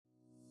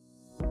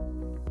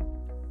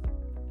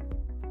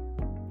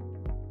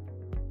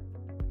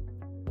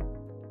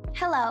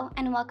Hello,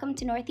 and welcome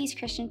to Northeast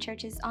Christian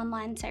Church's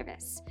online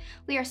service.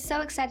 We are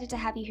so excited to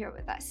have you here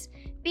with us.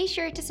 Be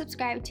sure to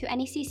subscribe to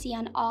NECC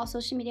on all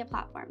social media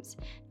platforms.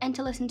 And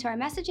to listen to our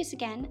messages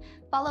again,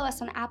 follow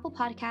us on Apple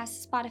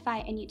Podcasts,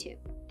 Spotify, and YouTube.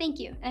 Thank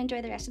you, and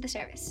enjoy the rest of the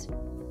service.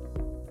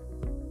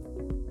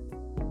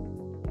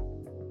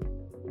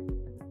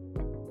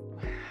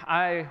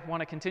 I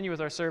want to continue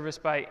with our service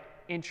by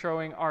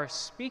introing our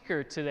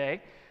speaker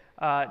today.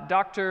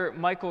 Dr.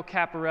 Michael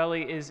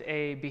Caparrelli is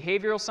a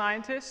behavioral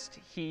scientist.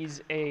 He's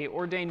an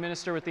ordained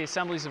minister with the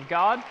Assemblies of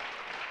God,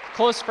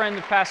 close friend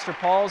of Pastor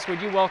Paul's. Would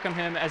you welcome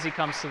him as he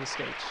comes to the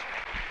stage?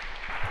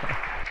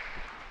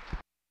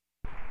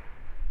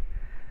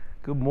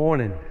 Good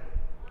morning.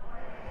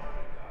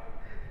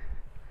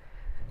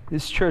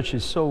 This church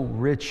is so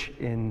rich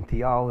in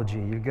theology.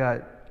 You've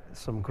got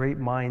some great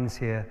minds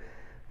here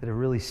that have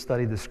really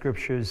studied the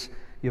scriptures.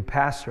 Your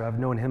pastor, I've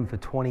known him for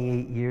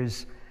 28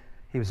 years.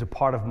 He was a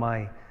part of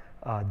my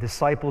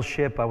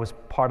discipleship. I was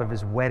part of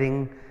his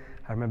wedding.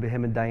 I remember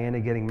him and Diana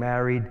getting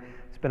married.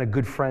 He's been a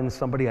good friend,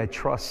 somebody I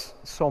trust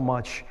so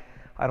much.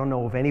 I don't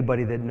know of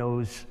anybody that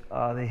knows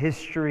the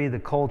history, the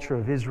culture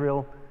of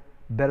Israel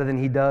better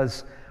than he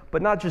does.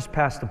 But not just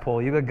Pastor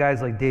Paul. You got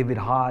guys like David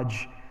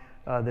Hodge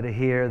that are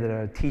here, that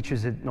are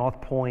teachers at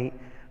North Point.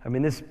 I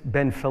mean, this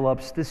Ben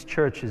Phillips, this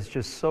church is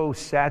just so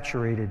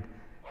saturated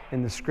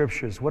in the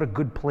scriptures. What a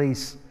good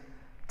place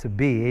to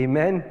be.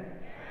 Amen?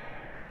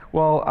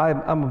 Well,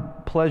 I'm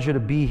a pleasure to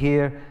be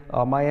here.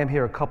 I am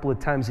here a couple of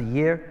times a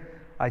year.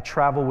 I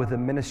travel with a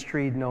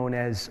ministry known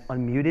as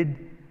Unmuted.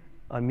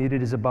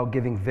 Unmuted is about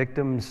giving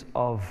victims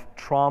of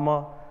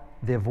trauma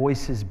their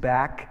voices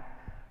back.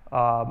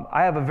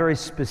 I have a very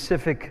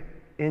specific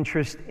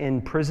interest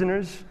in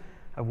prisoners.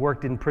 I've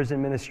worked in prison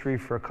ministry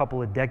for a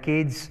couple of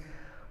decades.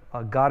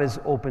 God has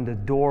opened a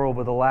door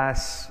over the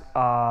last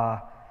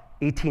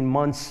 18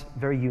 months,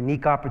 very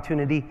unique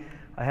opportunity.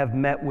 I have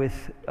met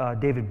with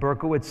David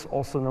Berkowitz,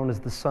 also known as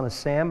the Son of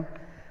Sam,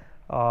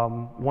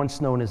 once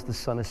known as the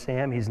Son of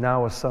Sam. He's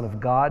now a Son of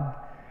God.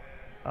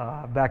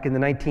 Back in the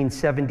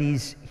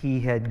 1970s, he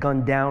had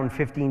gunned down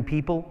 15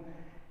 people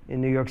in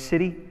New York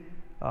City.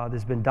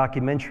 There's been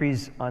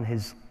documentaries on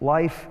his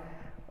life,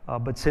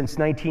 but since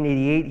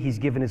 1988, he's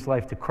given his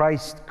life to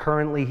Christ.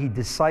 Currently, he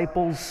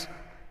disciples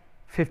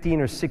 15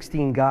 or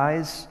 16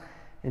 guys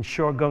in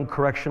Shoregun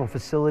Correctional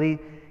Facility.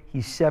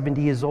 He's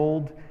 70 years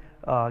old.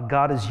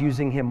 God is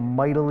using him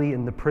mightily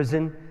in the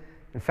prison.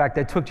 In fact,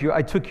 I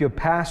took your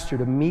pastor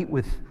to meet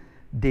with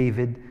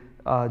David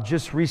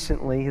just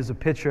recently. Here's a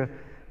picture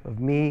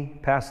of me,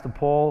 Pastor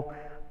Paul,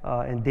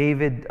 and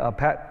David.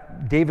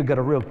 David got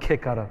a real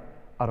kick out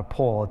of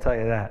Paul, I'll tell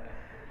you that.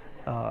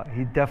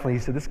 He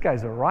said, this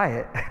guy's a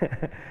riot.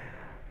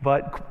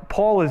 But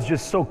Paul is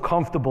just so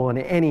comfortable in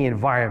any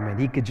environment.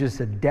 He could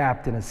just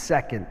adapt in a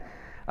second.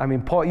 I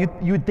mean, Paul,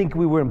 you'd think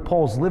we were in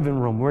Paul's living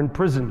room. We're in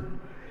prison.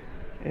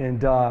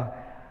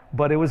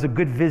 But it was a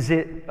good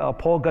visit.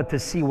 Paul got to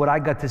see what I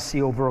got to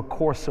see over a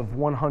course of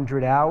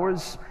 100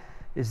 hours,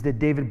 is that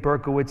David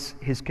Berkowitz,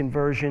 his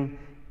conversion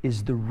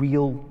is the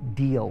real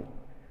deal.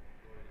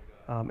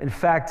 In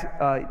fact,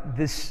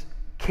 this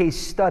case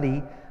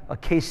study, a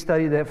case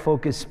study that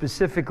focused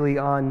specifically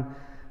on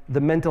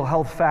the mental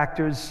health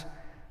factors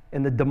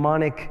and the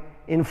demonic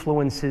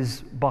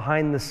influences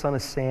behind the Son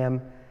of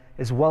Sam,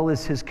 as well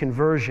as his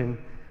conversion.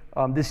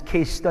 This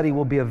case study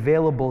will be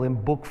available in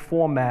book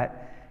format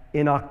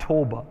in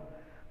October.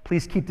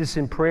 Please keep this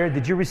in prayer.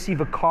 Did you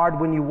receive a card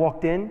when you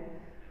walked in?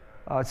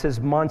 It says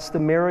Monster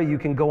Mirror. You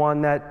can go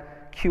on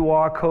that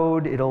QR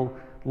code. It'll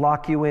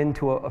lock you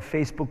into a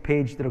Facebook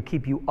page that'll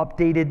keep you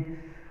updated.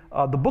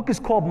 The book is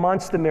called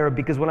Monster Mirror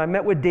because when I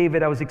met with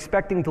David, I was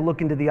expecting to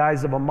look into the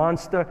eyes of a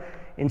monster.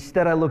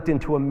 Instead, I looked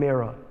into a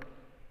mirror.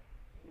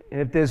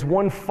 And if there's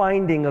one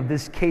finding of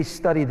this case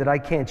study that I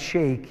can't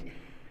shake,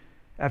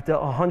 after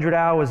 100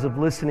 hours of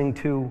listening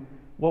to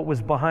what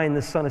was behind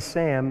the Son of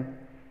Sam,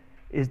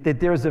 is that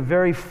there's a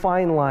very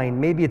fine line,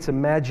 maybe it's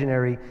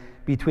imaginary,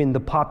 between the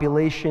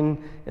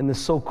population and the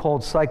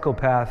so-called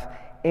psychopath.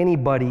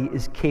 Anybody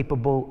is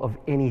capable of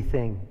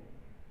anything.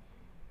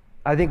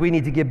 I think we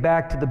need to get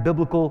back to the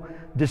biblical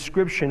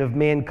description of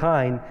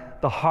mankind.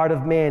 The heart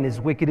of man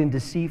is wicked and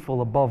deceitful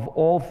above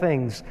all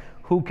things.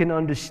 Who can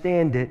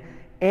understand it?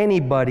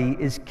 Anybody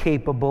is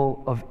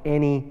capable of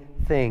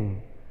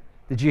anything.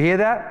 Did you hear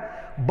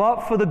that?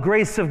 But for the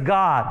grace of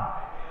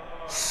God,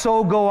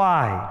 so go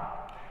I.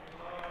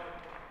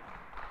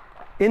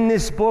 In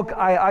this book,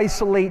 I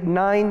isolate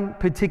 9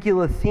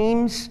 particular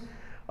themes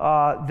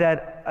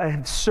that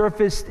have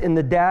surfaced in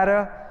the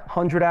data,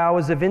 100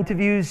 hours of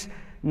interviews,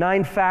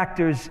 9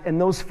 factors,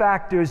 and those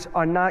factors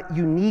are not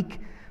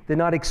unique. They're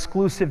not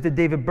exclusive to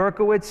David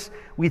Berkowitz.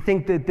 We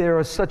think that there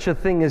is such a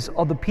thing as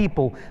other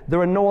people. There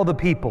are no other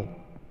people.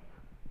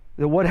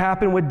 That what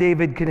happened with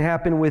David can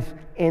happen with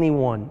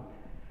anyone.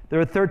 There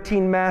are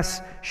 13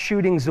 mass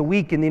shootings a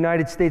week in the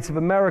United States of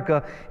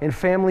America, and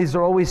families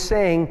are always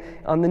saying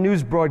on the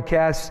news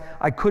broadcasts,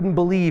 I couldn't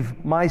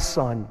believe my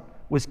son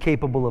was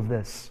capable of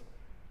this.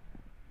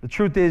 The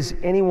truth is,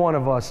 any one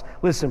of us,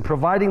 listen,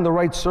 providing the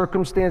right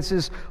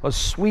circumstances, a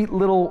sweet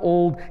little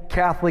old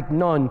Catholic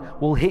nun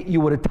will hit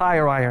you with a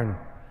tire iron.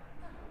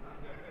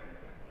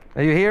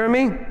 Are you hearing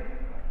me?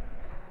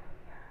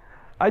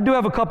 I do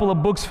have a couple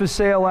of books for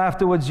sale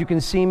afterwards. You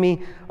can see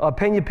me.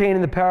 Pen Your Pain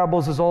in the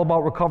Parables is all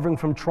about recovering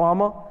from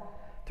trauma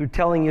through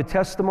telling your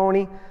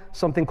testimony,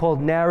 something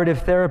called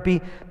narrative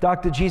therapy.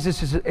 Dr.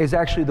 Jesus is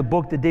actually the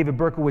book that David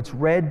Berkowitz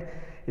read.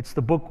 It's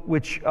the book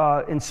which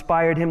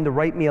inspired him to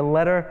write me a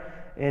letter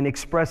and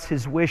express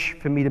his wish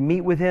for me to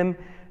meet with him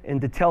and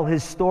to tell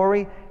his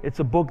story. It's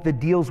a book that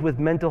deals with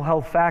mental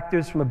health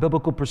factors from a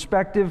biblical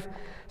perspective.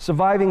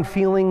 Surviving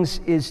Feelings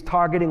is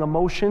targeting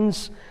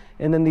emotions.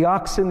 And then The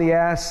Ox and the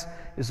Ass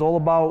is all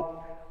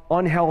about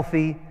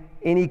unhealthy,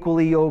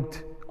 unequally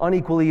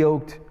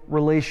yoked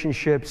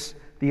relationships,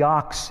 the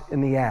ox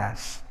and the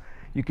ass.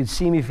 You can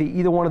see me for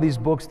either one of these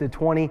books. They're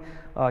 20,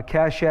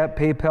 Cash App,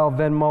 PayPal,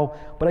 Venmo.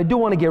 But I do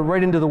want to get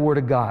right into the Word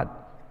of God.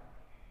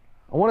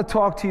 I want to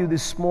talk to you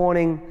this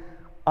morning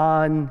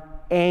on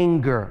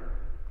anger.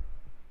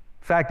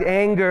 In fact,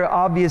 anger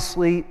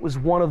obviously was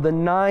one of the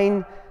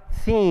 9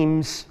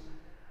 themes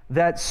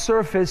that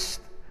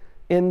surfaced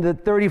in the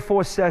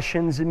 34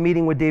 sessions in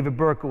meeting with David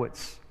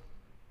Berkowitz.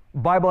 The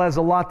Bible has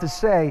a lot to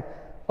say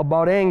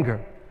about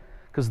anger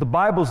because the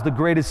Bible's the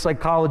greatest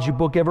psychology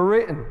book ever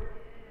written.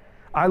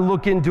 I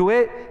look into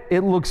it,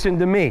 it looks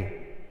into me.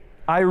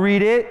 I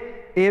read it,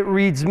 it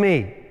reads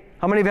me.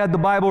 How many have had the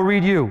Bible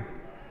read you?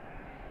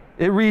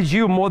 It reads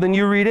you more than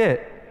you read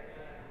it.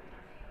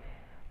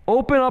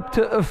 Open up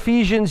to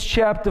Ephesians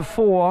chapter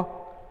 4,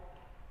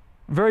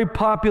 very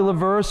popular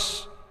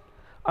verse.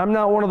 I'm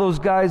not one of those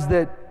guys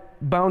that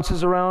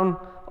bounces around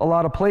a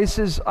lot of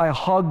places. I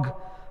hug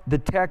the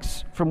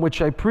text from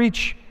which I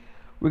preach.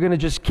 We're going to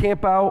just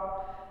camp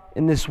out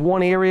in this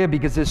one area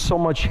because there's so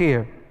much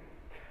here.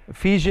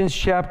 Ephesians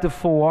chapter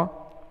 4.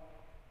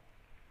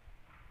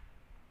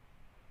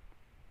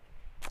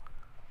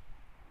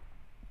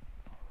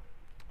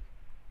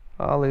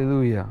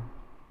 Hallelujah.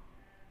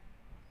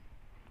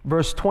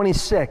 Verse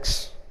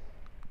 26.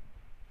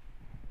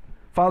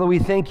 Father, we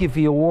thank you for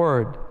your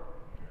word.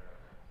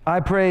 I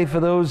pray for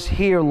those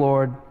here,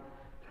 Lord,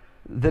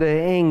 that are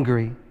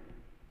angry.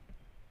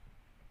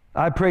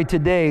 I pray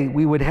today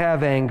we would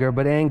have anger,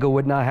 but anger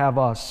would not have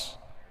us.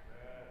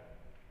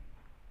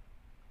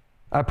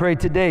 I pray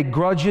today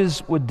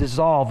grudges would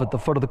dissolve at the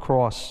foot of the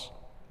cross.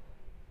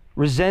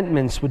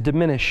 Resentments would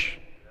diminish.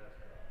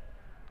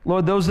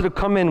 Lord, those that have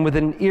come in with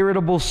an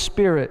irritable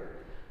spirit,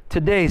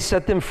 today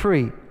set them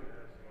free.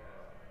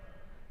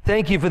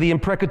 Thank you for the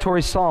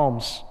imprecatory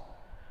Psalms.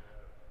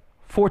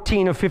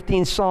 14 or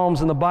 15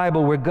 Psalms in the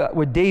Bible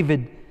where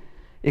David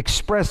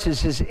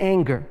expresses his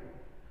anger.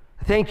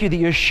 Thank you that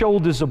your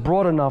shoulders are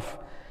broad enough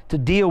to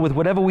deal with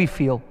whatever we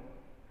feel.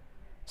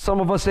 Some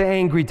of us are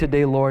angry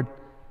today, Lord.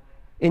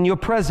 In your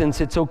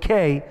presence, it's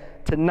okay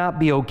to not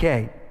be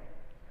okay.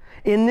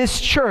 In this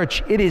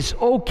church, it is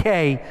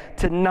okay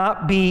to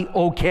not be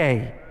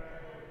okay.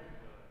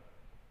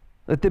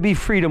 Let there be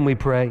freedom, we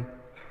pray.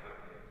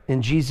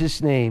 In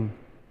Jesus' name,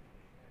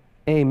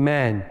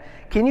 amen.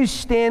 Can you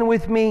stand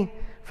with me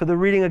for the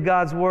reading of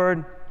God's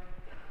word?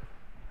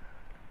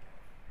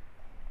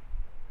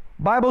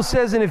 Bible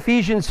says in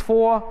Ephesians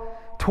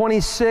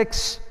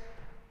 4:26,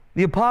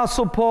 the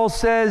Apostle Paul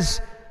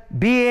says,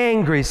 be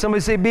angry.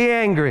 Somebody say, be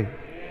angry.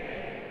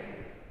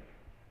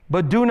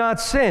 But do not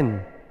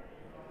sin.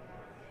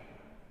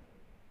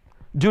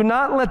 Do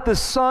not let the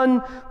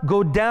sun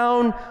go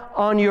down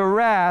on your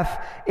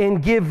wrath,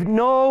 and give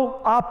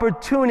no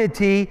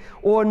opportunity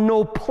or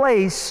no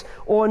place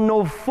or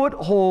no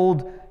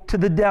foothold to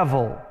the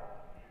devil.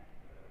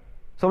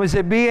 Somebody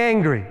say, be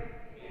angry,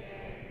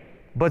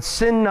 but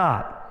sin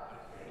not.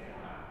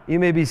 You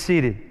may be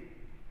seated.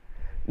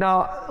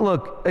 Now,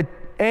 look,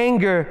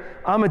 anger,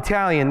 I'm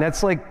Italian.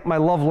 That's like my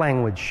love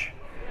language.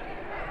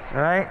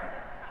 All right?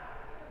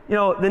 You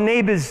know, the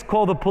neighbors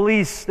call the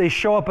police. They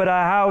show up at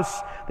our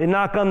house. They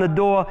knock on the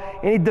door.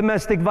 Any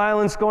domestic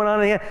violence going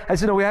on in here? I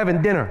said, no, we're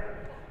having dinner.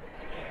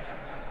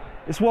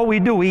 It's what we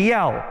do. We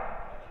yell.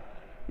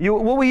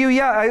 What were you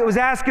yelling? I was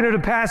asking her to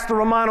pass the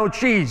Romano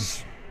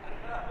cheese.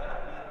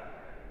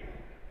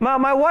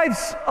 My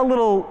wife's a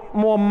little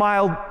more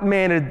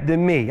mild-mannered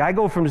than me. I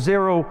go from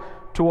 0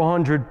 to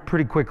 100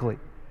 pretty quickly.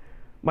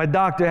 My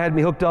doctor had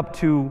me hooked up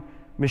to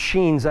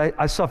machines.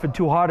 I suffered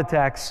 2 heart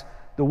attacks,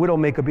 the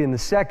widowmaker being the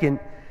second,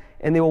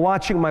 and they were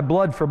watching my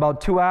blood for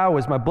about 2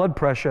 hours, my blood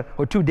pressure,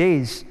 or 2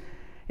 days.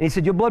 And he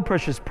said, your blood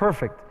pressure is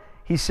perfect.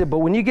 He said, but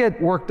when you get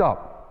worked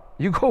up,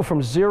 you go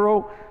from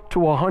 0 to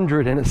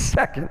 100 in a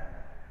second.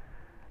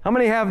 How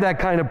many have that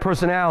kind of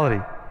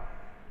personality?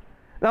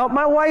 Now,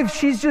 my wife,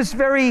 she's just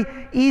very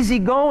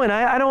easygoing.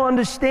 I don't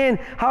understand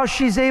how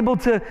she's able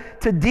to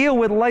deal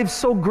with life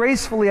so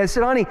gracefully. I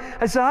said, honey,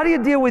 how do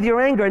you deal with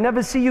your anger? I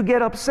never see you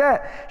get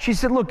upset. She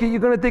said, look, you're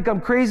going to think I'm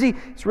crazy.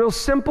 It's real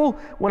simple.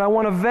 When I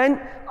want to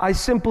vent, I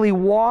simply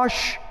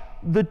wash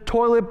the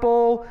toilet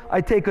bowl.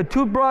 I take a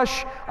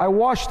toothbrush. I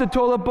wash the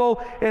toilet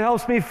bowl. It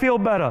helps me feel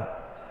better.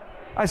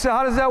 I said,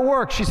 how does that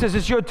work? She says,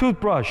 it's your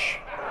toothbrush.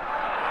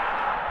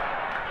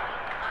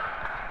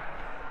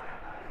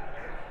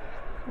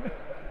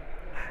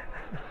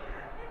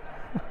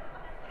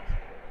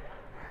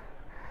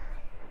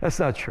 That's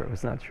not true.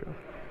 It's not true.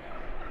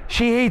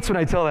 She hates when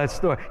I tell that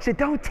story. She said,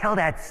 don't tell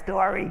that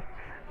story.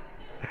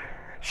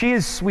 She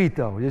is sweet,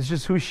 though. It's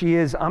just who she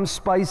is. I'm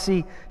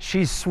spicy.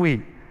 She's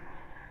sweet.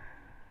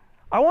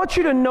 I want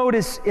you to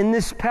notice in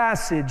this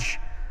passage,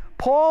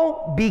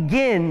 Paul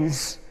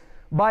begins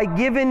by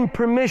giving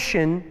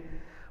permission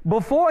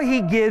before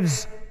he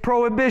gives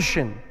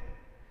prohibition.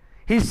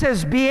 He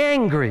says, be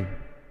angry.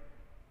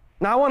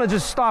 Now, I want to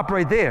just stop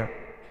right there.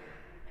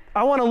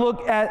 I want to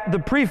look at the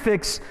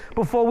prefix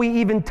before we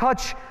even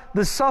touch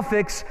the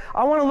suffix.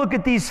 I want to look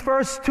at these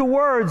first two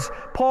words.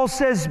 Paul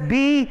says,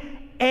 be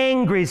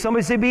angry.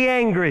 Somebody say, be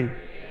angry.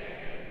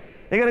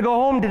 You're going to go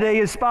home today,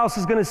 your spouse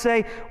is going to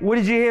say, what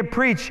did you hear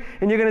preach?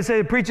 And you're going to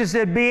say, the preacher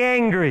said, be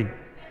angry.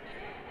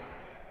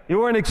 You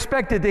weren't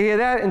expected to hear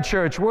that in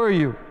church, were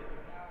you?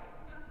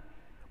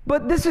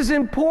 But this is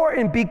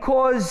important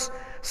because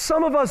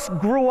some of us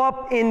grew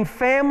up in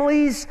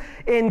families,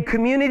 in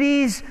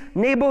communities,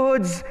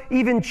 neighborhoods,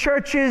 even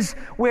churches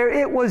where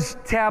it was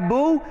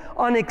taboo,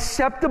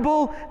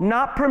 unacceptable,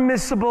 not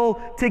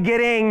permissible to get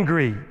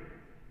angry.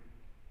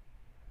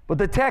 But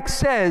the text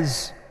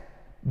says,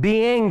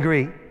 be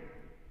angry,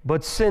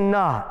 but sin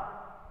not.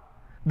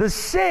 The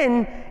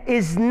sin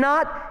is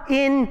not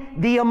in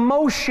the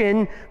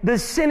emotion, the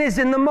sin is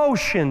in the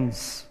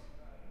motions.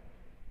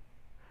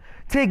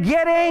 To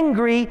get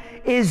angry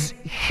is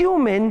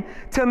human,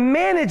 to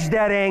manage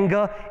that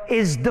anger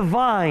is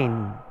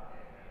divine.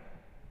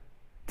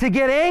 To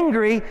get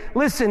angry,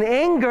 listen,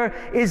 anger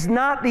is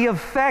not the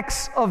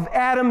effects of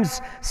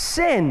Adam's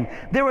sin.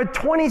 There are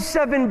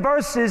 27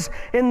 verses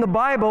in the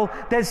Bible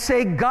that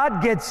say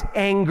God gets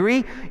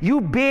angry. You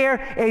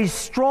bear a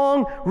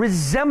strong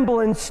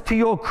resemblance to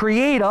your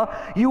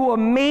Creator. You are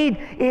made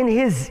in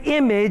His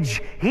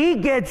image. He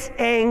gets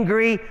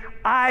angry.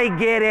 I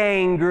get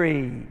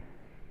angry.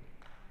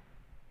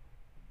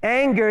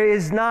 Anger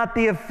is not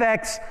the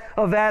effects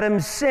of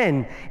Adam's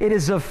sin. It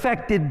is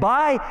affected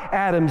by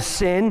Adam's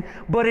sin,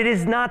 but it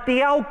is not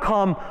the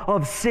outcome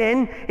of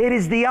sin. It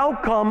is the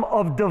outcome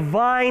of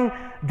divine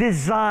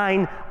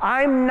design.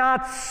 I'm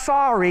not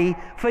sorry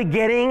for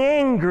getting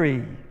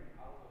angry.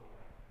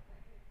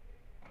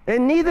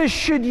 And neither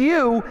should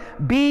you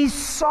be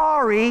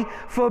sorry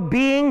for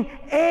being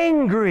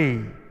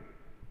angry.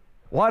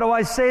 Why do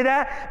I say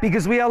that?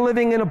 Because we are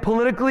living in a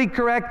politically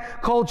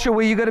correct culture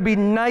where you got to be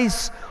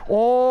nice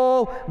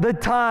all the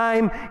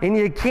time and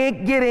you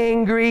can't get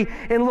angry.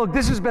 And look,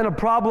 this has been a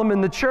problem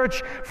in the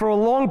church for a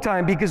long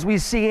time because we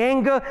see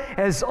anger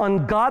as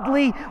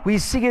ungodly, we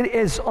see it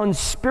as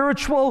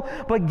unspiritual.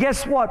 But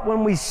guess what?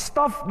 When we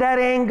stuff that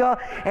anger,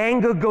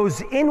 anger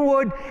goes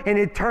inward and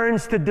it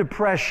turns to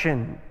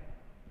depression.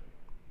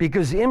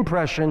 Because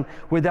impression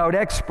without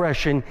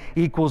expression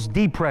equals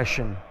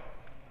depression.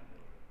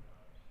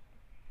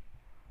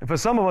 And for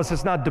some of us,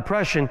 it's not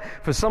depression.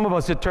 For some of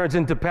us, it turns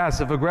into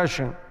passive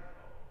aggression.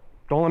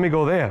 Don't let me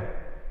go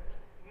there.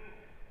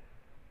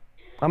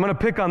 I'm going to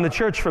pick on the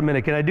church for a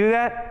minute. Can I do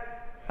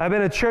that? I've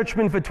been a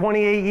churchman for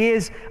 28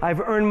 years.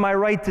 I've earned my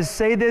right to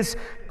say this.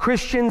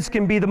 Christians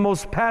can be the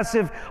most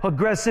passive,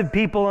 aggressive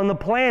people on the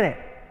planet.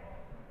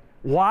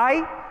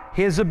 Why?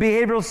 Here's a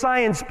behavioral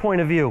science point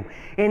of view.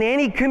 In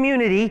any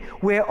community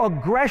where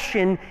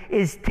aggression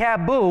is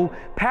taboo,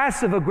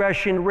 passive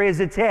aggression rears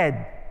its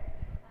head.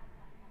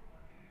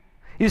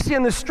 You see,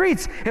 in the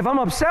streets, if I'm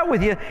upset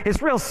with you,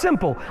 it's real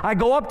simple. I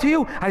go up to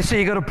you, I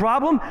say, you got a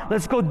problem?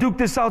 Let's go duke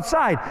this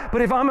outside.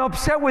 But if I'm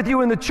upset with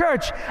you in the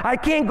church, I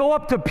can't go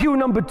up to pew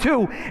number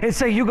 2 and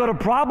say, you got a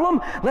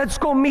problem? Let's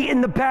go meet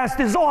in the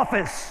pastor's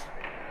office.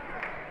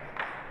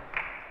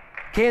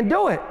 Can't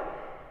do it.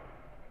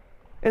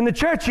 In the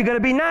church, you got to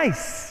be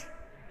nice.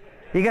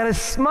 You got to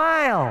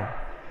smile.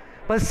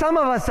 But some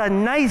of us are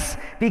nice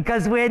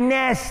because we're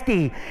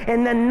nasty.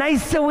 And the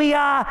nicer we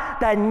are,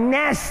 the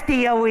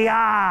nastier we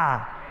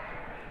are.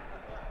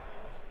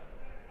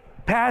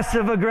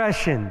 Passive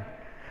aggression.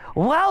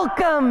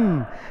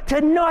 Welcome to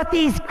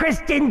Northeast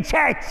Christian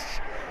Church,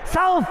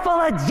 so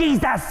full of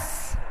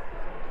Jesus.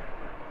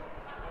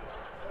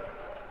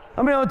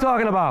 How many know what I'm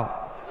talking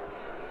about?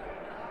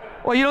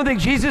 Well, you don't think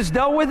Jesus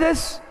dealt with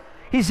this?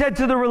 He said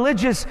to the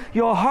religious,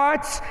 your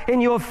hearts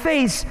and your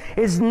face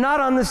is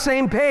not on the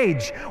same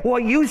page.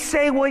 What you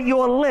say with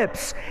your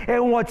lips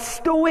and what's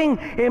stewing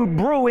and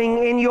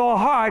brewing in your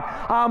heart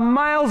are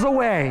miles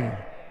away.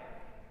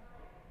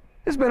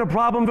 It's been a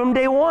problem from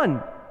day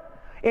one.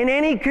 In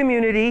any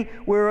community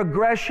where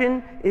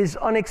aggression is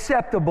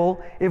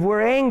unacceptable, if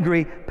we're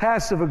angry,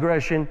 passive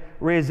aggression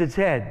rears its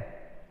head.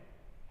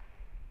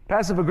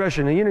 Passive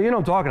aggression, you know what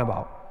I'm talking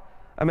about.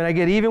 I mean, I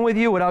get even with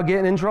you without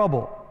getting in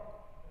trouble.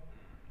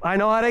 I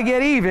know how to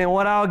get even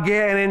without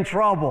getting in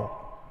trouble.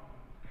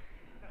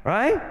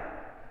 Right?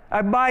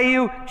 I buy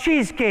you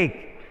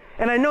cheesecake,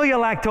 and I know you're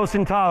lactose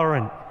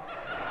intolerant.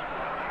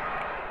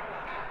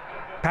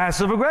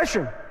 Passive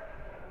aggression.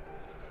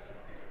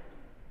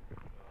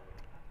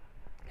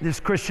 This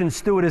Christian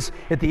stewardess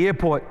at the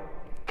airport,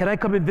 can I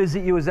come and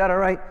visit you? Is that all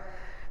right?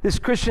 This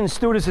Christian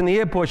stewardess in the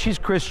airport, she's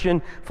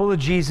Christian, full of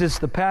Jesus.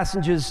 The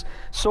passenger's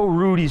so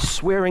rude, he's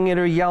swearing at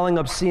her, yelling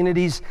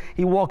obscenities.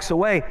 He walks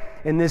away,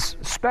 and this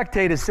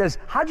spectator says,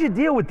 how'd you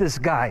deal with this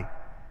guy?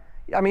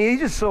 I mean, he's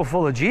just so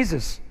full of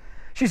Jesus.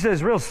 She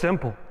says, real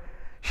simple.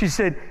 She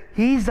said,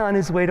 he's on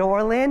his way to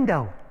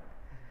Orlando.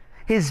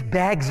 His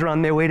bags are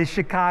on their way to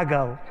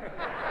Chicago.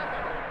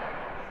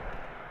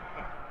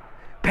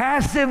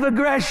 Passive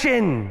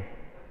aggression.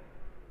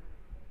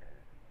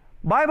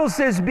 Bible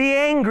says be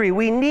angry.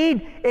 We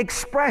need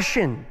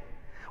expression.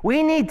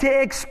 We need to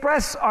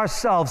express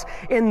ourselves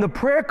in the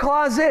prayer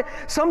closet.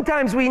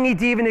 Sometimes we need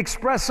to even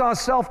express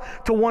ourselves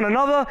to one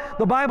another.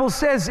 The Bible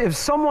says if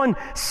someone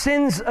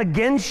sins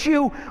against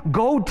you,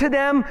 go to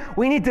them.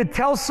 We need to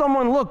tell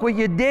someone, look, what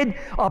you did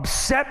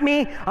upset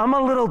me. I'm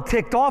a little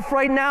ticked off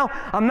right now.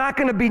 I'm not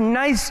going to be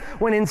nice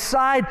when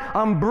inside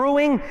I'm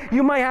brewing.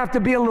 You might have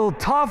to be a little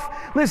tough.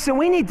 Listen,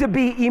 we need to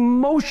be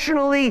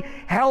emotionally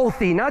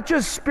healthy, not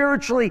just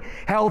spiritually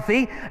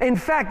healthy. In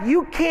fact,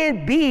 you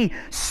can't be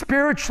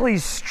spiritually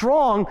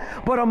strong,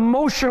 but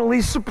emotionally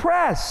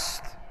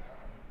suppressed.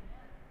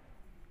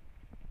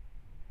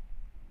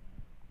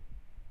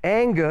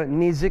 Anger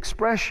needs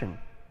expression.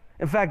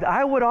 In fact,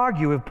 I would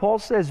argue if Paul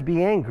says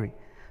be angry,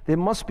 there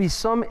must be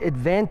some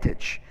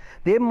advantage.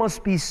 There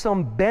must be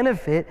some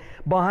benefit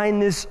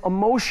behind this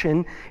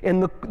emotion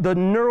and the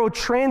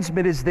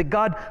neurotransmitters that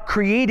God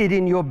created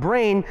in your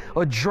brain,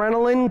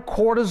 adrenaline,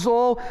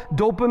 cortisol,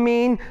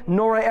 dopamine,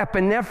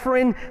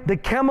 norepinephrine, the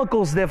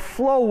chemicals that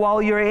flow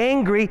while you're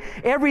angry.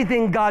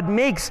 Everything God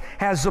makes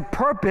has a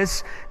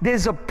purpose.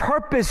 There's a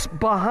purpose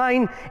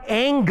behind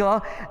anger.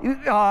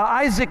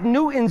 Isaac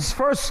Newton's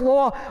first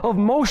law of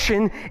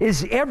motion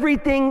is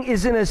everything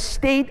is in a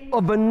state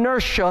of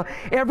inertia.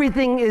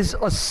 Everything is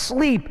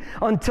asleep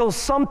until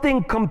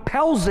something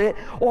compels it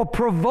or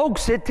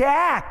provokes it to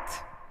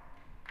act.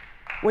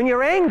 When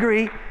you're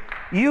angry,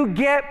 you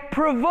get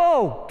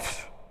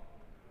provoked.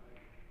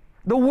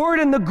 The word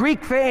in the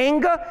Greek for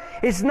anger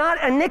is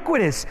not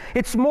iniquitous.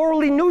 It's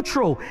morally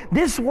neutral.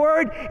 This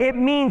word, it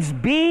means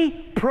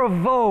be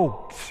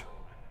provoked.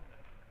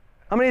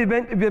 How many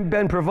have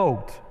been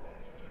provoked?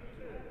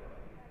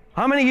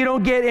 How many of you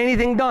don't get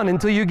anything done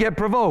until you get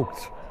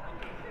provoked?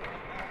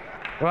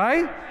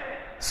 Right?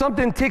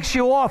 Something ticks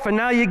you off and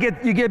now you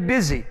get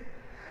busy.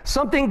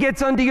 Something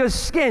gets under your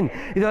skin.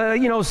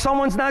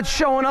 Someone's not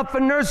showing up for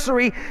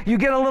nursery. You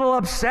get a little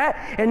upset,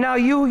 and now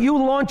you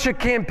launch a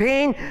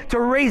campaign to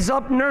raise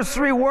up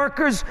nursery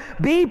workers.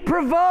 Be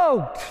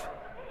provoked.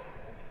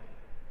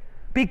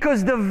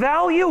 Because the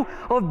value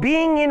of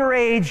being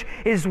enraged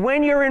is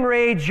when you're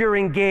enraged, you're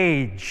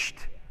engaged.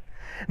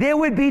 There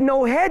would be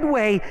no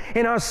headway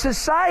in our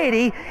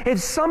society if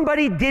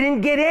somebody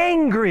didn't get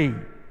angry.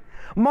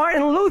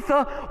 Martin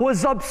Luther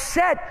was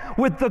upset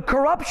with the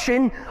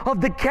corruption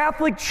of the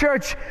Catholic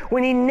Church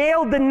when he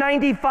nailed the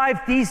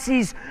 95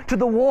 Theses to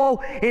the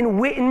wall in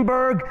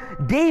Wittenberg.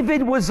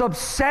 David was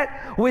upset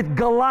with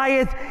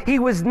Goliath. He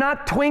was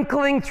not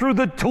twinkling through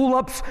the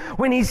tulips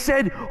when he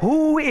said,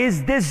 "Who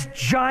is this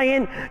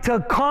giant to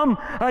come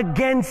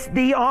against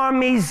the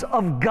armies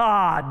of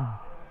God?"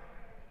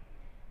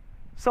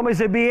 Somebody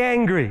said, be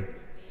angry,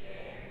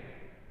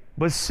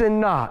 but sin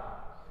not.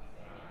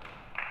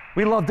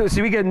 We love to,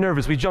 see, we get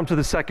nervous. We jump to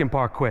the second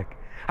part quick.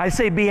 I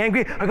say be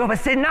angry. I go, but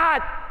sin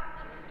not.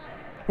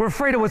 We're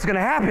afraid of what's going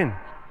to happen.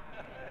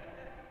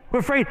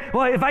 We're afraid,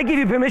 well, if I give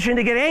you permission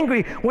to get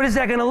angry, what is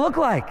that going to look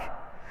like?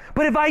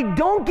 But if I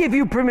don't give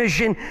you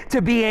permission to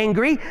be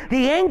angry,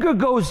 the anger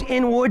goes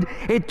inward.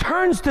 It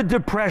turns to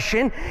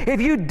depression.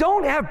 If you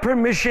don't have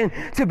permission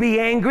to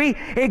be angry,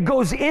 it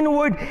goes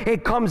inward.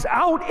 It comes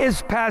out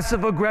as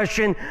passive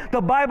aggression.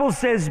 The Bible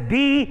says,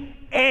 be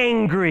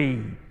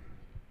angry,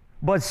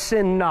 but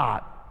sin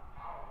not.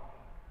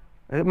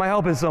 Am I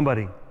helping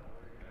somebody?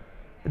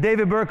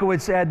 David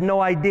Berkowitz had no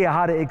idea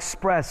how to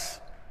express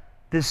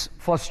this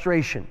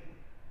frustration.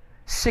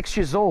 6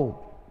 years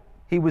old,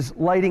 he was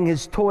lighting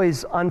his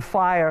toys on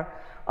fire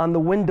on the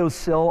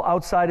windowsill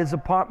outside his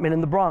apartment in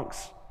the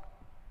Bronx.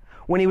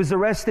 When he was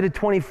arrested at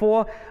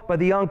 24 by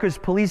the Yonkers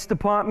Police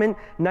Department,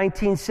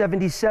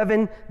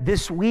 1977,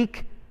 this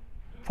week,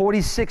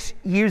 46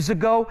 years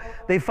ago,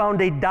 they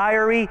found a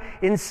diary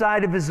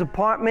inside of his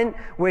apartment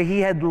where he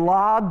had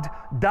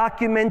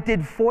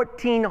documented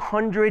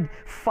 1,400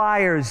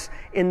 fires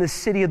in the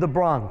city of the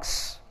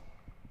Bronx.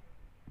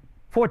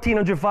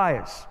 1,400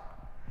 fires.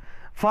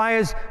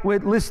 Fires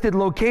with listed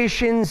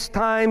locations,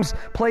 times,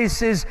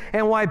 places.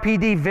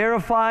 NYPD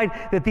verified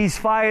that these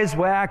fires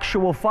were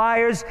actual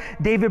fires.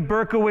 David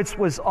Berkowitz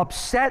was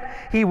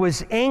upset. He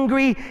was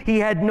angry. He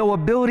had no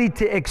ability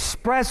to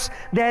express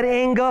that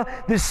anger.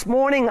 This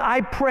morning, I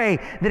pray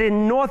that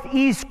in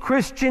Northeast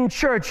Christian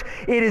Church,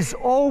 it is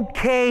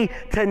okay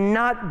to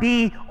not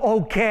be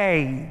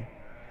okay.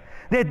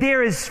 That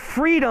there is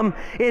freedom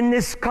in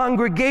this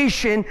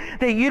congregation,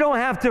 that you don't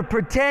have to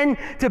pretend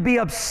to be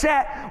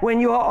upset when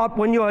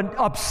you're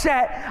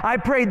upset. I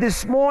pray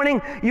this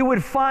morning you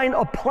would find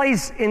a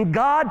place in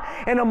God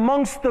and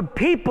amongst the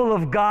people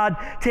of God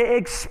to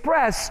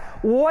express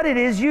what it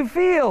is you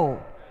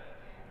feel.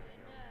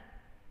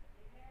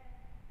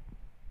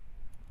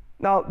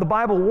 Now, the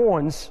Bible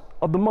warns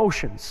of the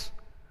motions.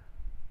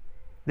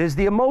 There's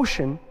the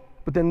emotion,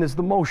 but then there's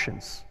the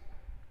motions.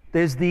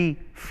 There's the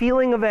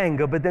feeling of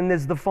anger, but then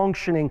there's the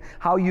functioning,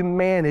 how you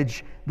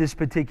manage this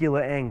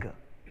particular anger.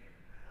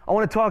 I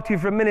want to talk to you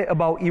for a minute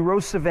about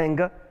erosive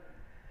anger,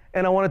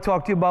 and I want to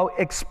talk to you about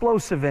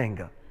explosive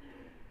anger.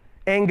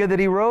 Anger that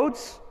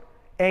erodes,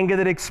 anger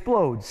that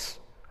explodes.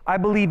 I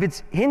believe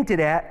it's hinted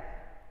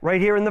at right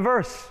here in the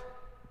verse.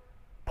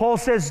 Paul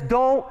says,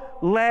 don't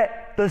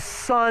let the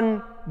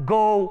sun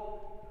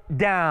go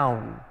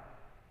down.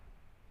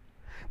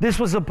 This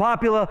was a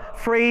popular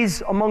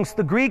phrase amongst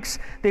the Greeks.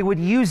 They would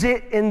use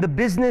it in the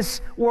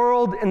business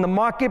world, in the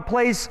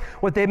marketplace.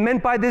 What they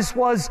meant by this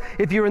was,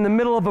 if you're in the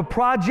middle of a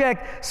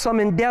project, some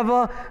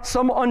endeavor,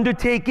 some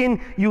undertaking,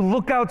 you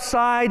look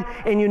outside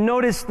and you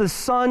notice the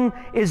sun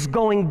is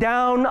going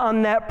down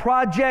on that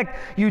project.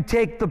 You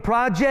take the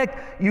project,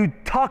 you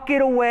tuck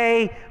it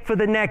away for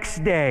the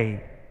next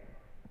day.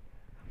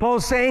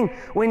 Paul's saying,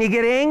 when you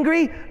get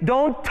angry,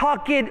 don't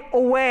tuck it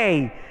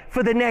away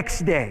for the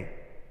next day.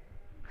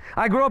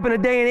 I grew up in a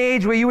day and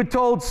age where you were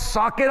told,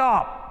 suck it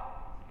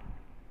up.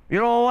 You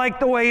don't like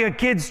the way your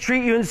kids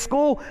treat you in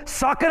school?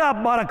 Suck it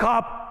up,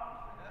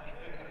 buttercup.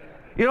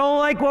 You don't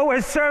like what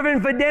we're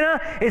serving for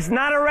dinner? It's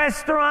not a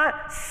restaurant.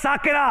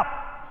 Suck it up.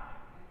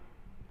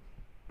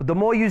 But the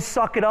more you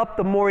suck it up,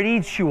 the more it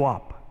eats you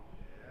up.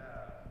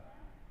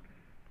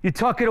 You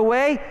tuck it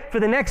away for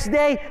the next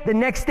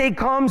day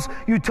comes,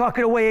 you tuck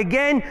it away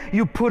again,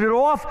 you put it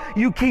off,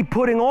 you keep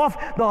putting off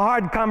the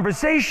hard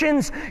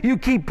conversations, you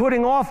keep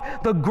putting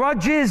off the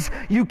grudges,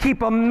 you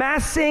keep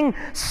amassing,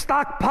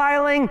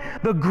 stockpiling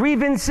the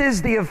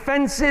grievances, the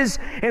offenses,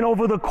 and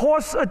over the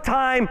course of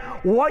time,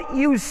 what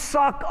you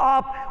suck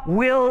up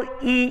will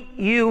eat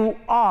you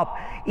up.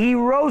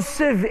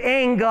 Erosive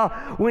anger,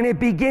 when it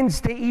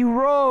begins to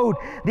erode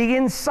the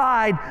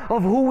inside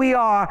of who we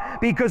are,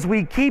 because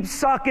we keep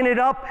sucking it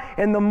up,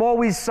 and the more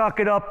we suck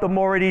it up, the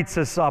more it eats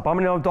us up. How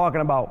many know what I'm talking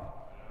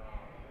about?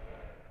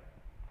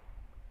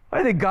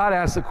 I think God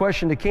asked the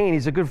question to Cain.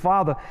 He's a good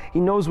father. He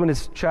knows when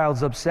his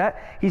child's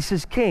upset. He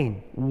says,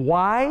 Cain,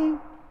 why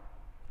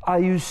are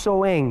you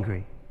so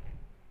angry?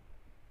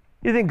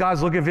 You think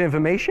God's looking for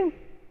information?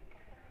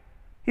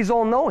 He's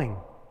all-knowing.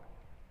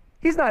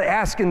 He's not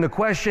asking the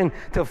question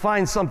to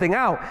find something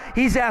out.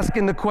 He's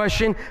asking the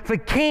question for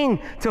Cain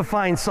to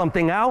find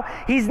something out.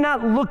 He's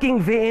not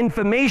looking for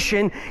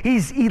information.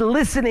 He's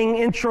eliciting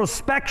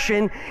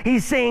introspection.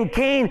 He's saying,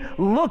 Cain,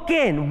 look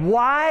in.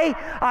 Why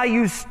are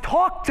you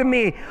talk to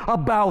me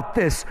about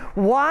this?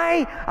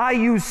 Why are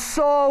you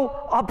so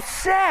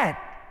upset?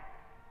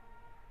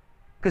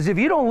 Because if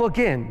you don't look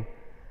in,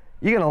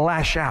 you're going to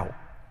lash out.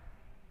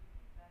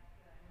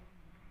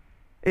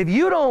 If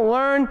you don't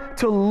learn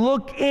to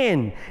look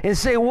in and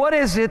say, what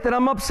is it that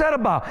I'm upset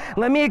about?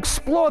 Let me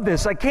explore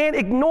this. I can't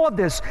ignore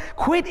this.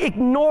 Quit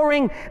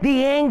ignoring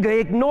the anger.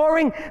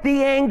 Ignoring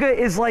the anger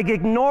is like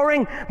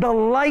ignoring the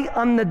light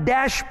on the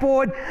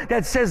dashboard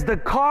that says the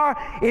car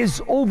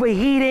is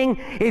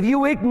overheating. If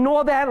you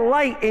ignore that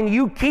light and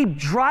you keep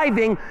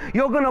driving,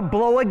 you're going to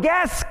blow a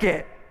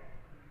gasket.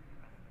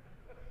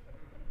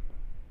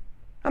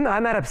 I'm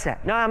not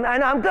upset. No,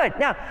 I'm good.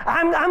 No,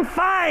 I'm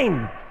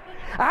fine.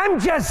 I'm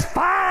just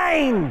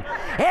fine.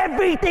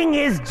 Everything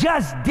is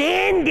just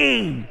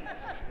dandy.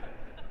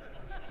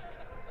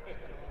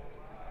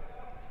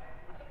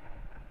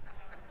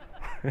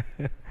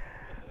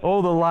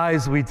 Oh, the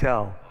lies we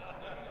tell.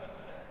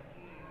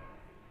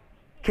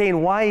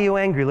 Cain, why are you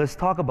angry? Let's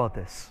talk about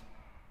this.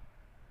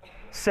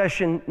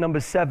 Session number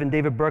 7,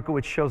 David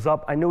Berkowitz shows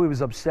up. I knew he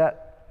was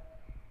upset.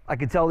 I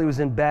could tell he was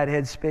in bad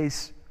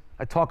headspace.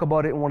 I talk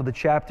about it in one of the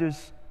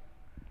chapters.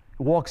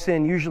 He walks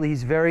in. Usually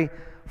he's very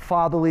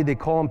fatherly. They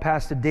call him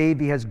Pastor Dave.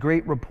 He has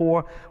great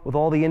rapport with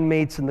all the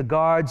inmates and the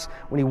guards.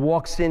 When he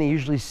walks in, he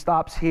usually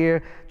stops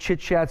here,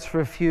 chit-chats for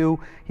a few.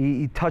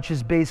 He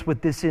touches base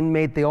with this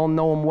inmate. They all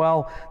know him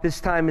well. This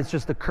time it's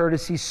just a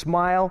courtesy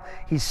smile.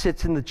 He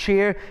sits in the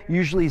chair.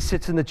 Usually he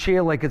sits in the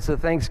chair like it's a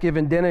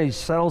Thanksgiving dinner. He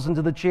settles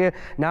into the chair.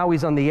 Now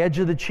he's on the edge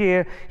of the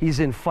chair.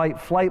 He's in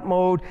fight-flight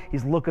mode.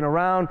 He's looking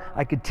around.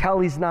 I could tell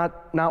he's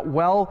not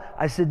well.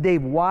 I said,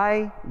 Dave,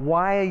 why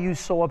are you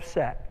so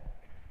upset?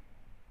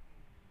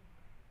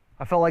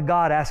 I felt like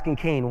God asking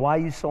Cain, why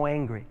are you so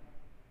angry?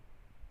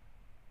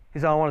 He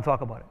said, I don't want to talk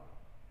about it.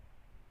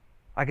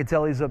 I could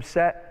tell he's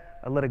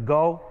upset. I let it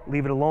go,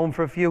 leave it alone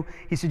for a few.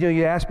 He said,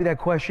 you asked me that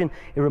question.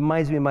 It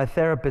reminds me of my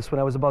therapist when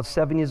I was about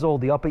 7 years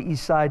old, the Upper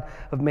East Side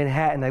of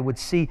Manhattan. I would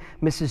see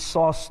Mrs.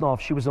 Sosnoff.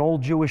 She was an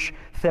old Jewish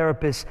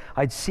therapist.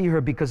 I'd see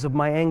her because of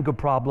my anger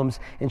problems,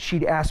 and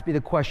she'd ask me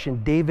the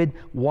question, David,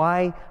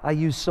 why are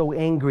you so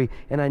angry?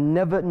 And I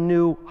never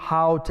knew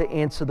how to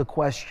answer the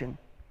question.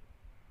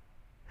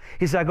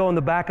 He said, I go in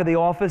the back of the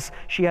office.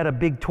 She had a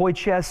big toy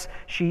chest.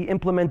 She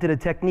implemented a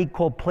technique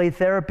called play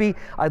therapy.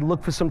 I'd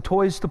look for some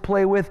toys to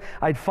play with.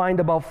 I'd find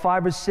about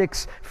 5 or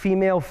 6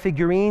 female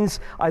figurines.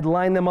 I'd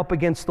line them up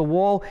against the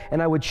wall,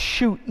 and I would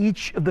shoot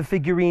each of the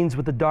figurines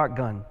with a dart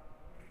gun.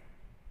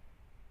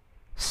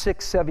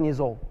 6, 7 years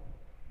old.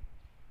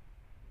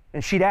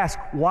 And she'd ask,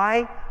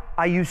 why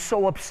are you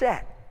so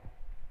upset?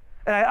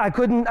 And I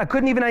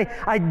couldn't even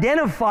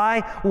identify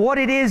what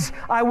it is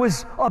I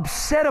was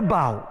upset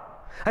about.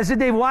 I said,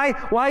 Dave, why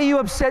are you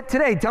upset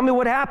today? Tell me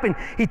what happened.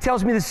 He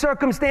tells me the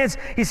circumstance.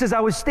 He says, I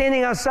was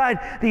standing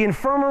outside the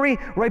infirmary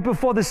right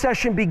before the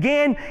session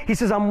began. He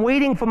says, I'm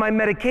waiting for my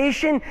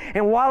medication.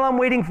 And while I'm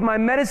waiting for my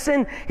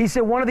medicine, he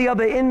said, one of the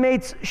other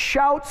inmates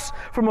shouts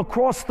from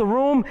across the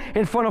room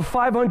in front of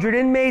 500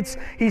 inmates.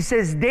 He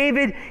says,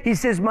 David, he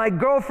says, my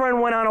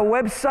girlfriend went on a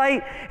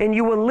website and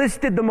you were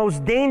listed the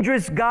most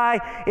dangerous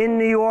guy in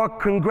New York.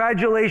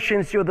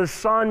 Congratulations, you're the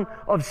son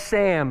of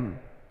Sam.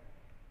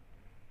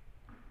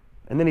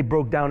 And then he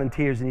broke down in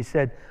tears and he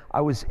said,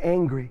 I was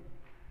angry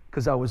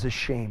because I was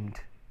ashamed.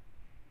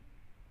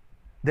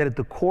 That at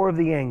the core of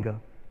the anger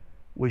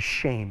was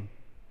shame.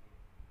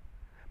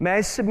 May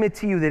I submit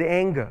to you that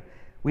anger,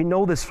 we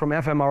know this from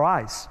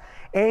fMRIs,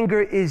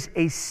 anger is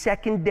a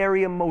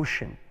secondary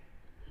emotion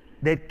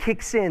that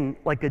kicks in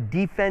like a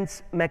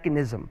defense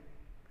mechanism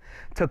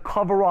to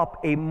cover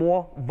up a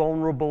more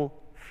vulnerable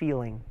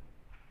feeling.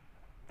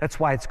 That's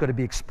why it's going to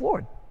be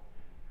explored.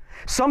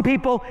 Some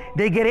people,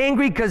 they get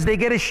angry because they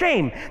get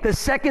ashamed. The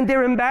second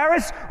they're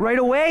embarrassed, right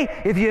away,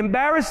 if you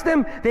embarrass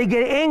them, they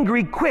get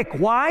angry quick.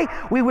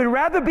 Why? We would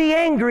rather be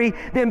angry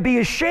than be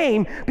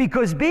ashamed,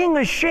 because being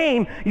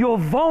ashamed, you're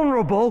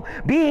vulnerable.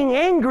 Being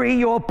angry,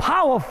 you're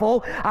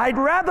powerful. I'd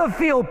rather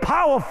feel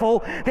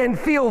powerful than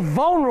feel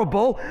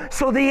vulnerable.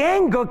 So the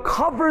anger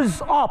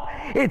covers up.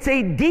 It's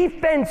a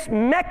defense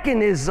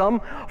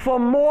mechanism for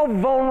more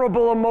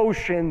vulnerable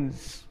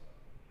emotions.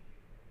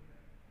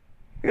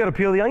 You got to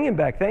peel the onion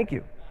back. Thank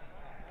you.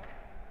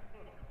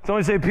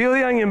 Someone say, peel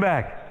the onion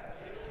back.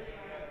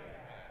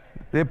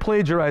 They're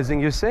plagiarizing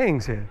your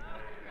sayings here.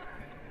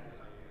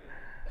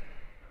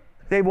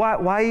 Dave, why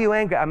are you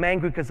angry? I'm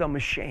angry because I'm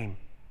ashamed.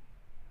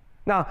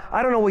 Now,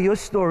 I don't know what your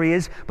story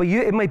is, but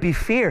it might be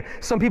fear.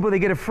 Some people, they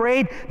get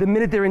afraid the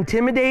minute they're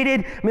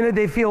intimidated, the minute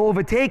they feel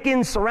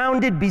overtaken,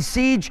 surrounded,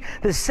 besieged.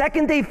 The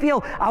second they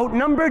feel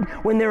outnumbered,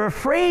 when they're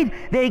afraid,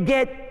 they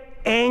get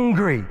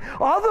angry.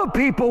 Other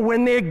people,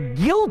 when they're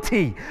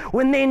guilty,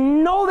 when they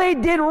know they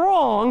did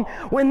wrong,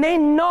 when they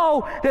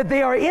know that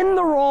they are in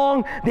the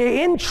wrong,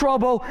 they're in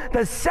trouble,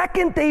 the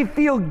second they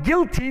feel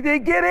guilty, they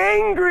get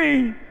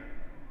angry.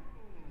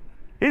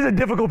 These are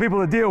difficult people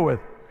to deal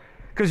with,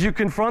 because you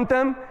confront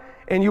them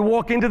and you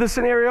walk into the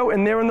scenario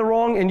and they're in the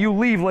wrong and you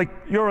leave like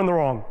you're in the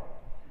wrong.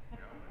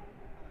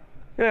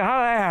 Yeah, how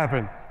did that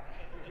happen?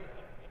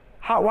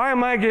 Why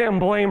am I getting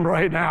blamed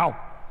right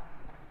now?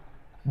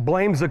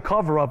 Blame's a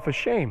cover-up for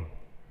shame.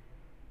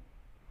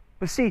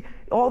 But see,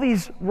 all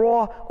these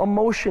raw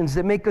emotions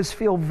that make us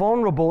feel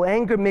vulnerable,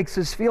 anger makes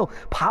us feel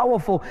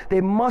powerful,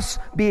 they must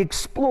be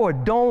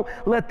explored. Don't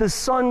let the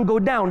sun go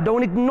down.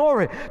 Don't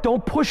ignore it.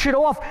 Don't push it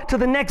off to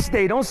the next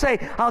day. Don't say,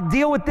 I'll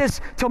deal with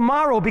this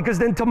tomorrow, because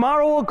then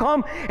tomorrow will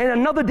come and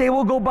another day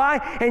will go by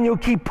and you'll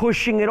keep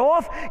pushing it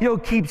off. You'll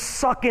keep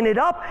sucking it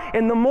up.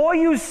 And the more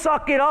you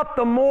suck it up,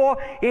 the more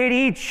it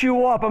eats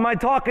you up. Am I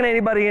talking to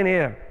anybody in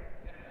here?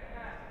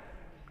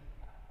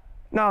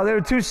 Now, there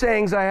are two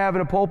sayings I have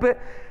in a pulpit.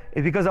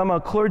 Because I'm a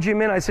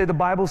clergyman, I say the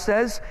Bible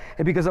says.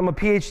 And because I'm a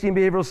PhD in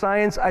behavioral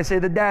science, I say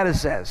the data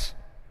says.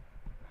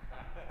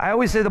 I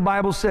always say the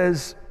Bible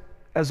says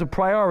as a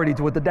priority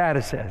to what the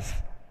data says.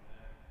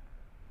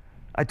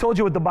 I told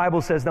you what the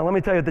Bible says. Now let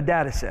me tell you what the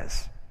data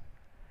says.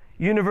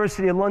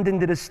 University of London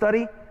did a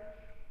study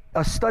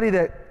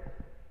that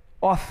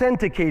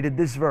authenticated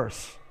this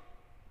verse,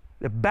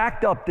 that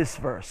backed up this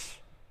verse.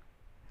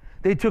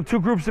 They took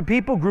two groups of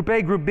people, Group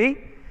A, Group B.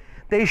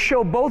 They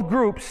showed both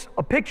groups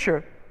a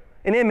picture,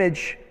 an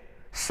image,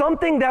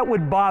 something that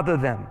would bother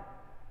them,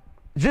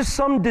 just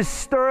some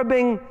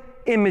disturbing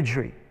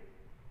imagery.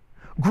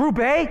 Group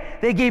A,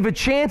 they gave a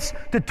chance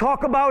to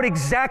talk about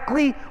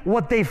exactly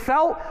what they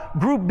felt.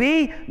 Group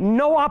B,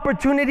 no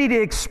opportunity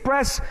to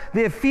express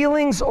their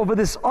feelings over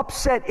this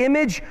upset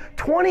image.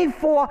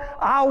 24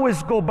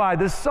 hours go by.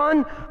 The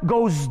sun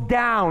goes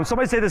down.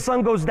 Somebody say the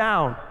sun goes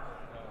down.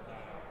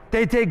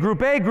 They take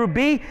Group A, Group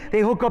B, they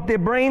hook up their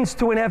brains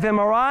to an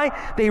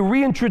fMRI, they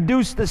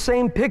reintroduce the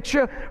same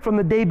picture from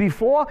the day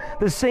before,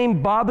 the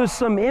same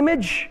bothersome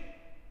image.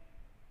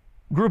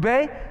 Group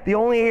A, the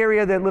only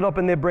area that lit up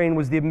in their brain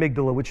was the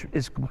amygdala, which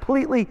is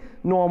completely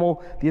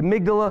normal. The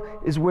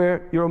amygdala is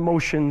where your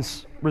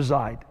emotions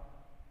reside.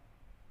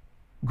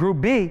 Group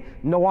B,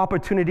 no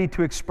opportunity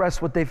to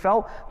express what they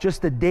felt.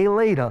 Just a day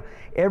later,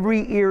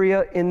 every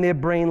area in their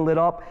brain lit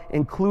up,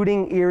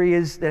 including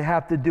areas that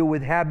have to do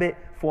with habit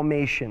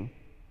formation.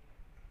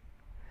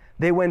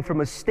 They went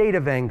from a state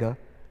of anger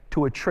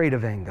to a trait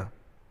of anger.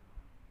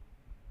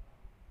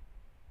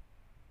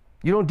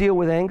 You don't deal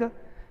with anger,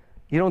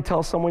 You don't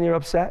tell someone you're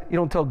upset. You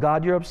don't tell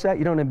God you're upset.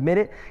 You don't admit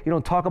it. You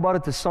don't talk about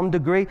it to some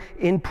degree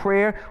in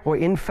prayer or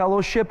in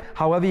fellowship.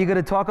 However you're going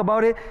to talk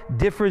about it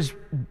differs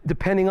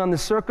depending on the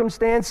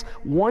circumstance.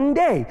 One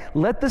day,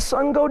 let the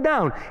sun go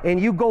down, and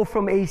you go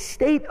from a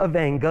state of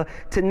anger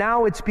to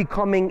now it's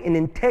becoming an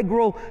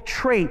integral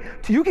trait.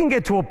 You can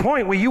get to a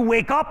point where you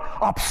wake up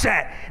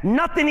upset.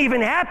 Nothing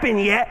even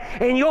happened yet,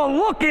 and you're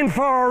looking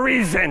for a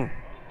reason.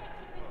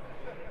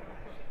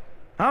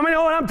 How many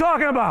know what I'm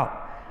talking about?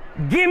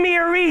 Give me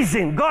a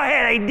reason. Go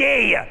ahead, I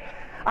dare you.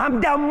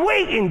 I'm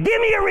waiting.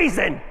 Give me a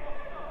reason.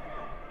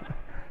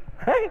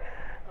 Right?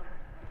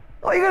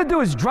 All you got to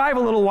do is drive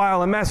a little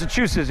while in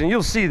Massachusetts and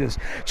you'll see this.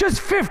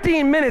 Just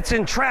 15 minutes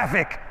in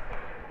traffic.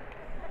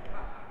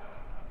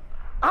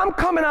 I'm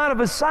coming out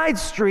of a side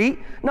street.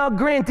 Now,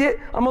 granted,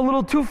 I'm a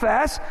little too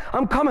fast.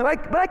 I'm coming,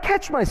 but I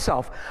catch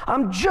myself.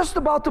 I'm just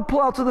about to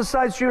pull out to the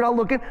side street without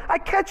looking. I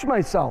catch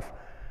myself.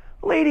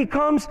 Lady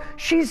comes,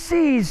 she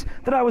sees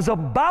that I was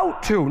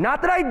about to,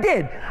 not that I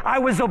did, I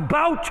was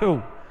about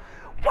to.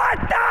 What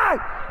the?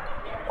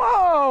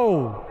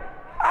 Whoa,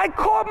 I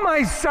caught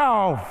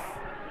myself.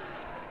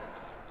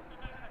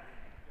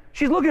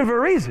 She's looking for a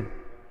reason.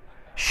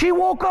 She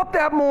woke up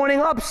that morning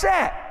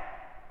upset.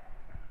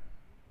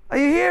 Are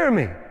you hearing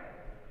me?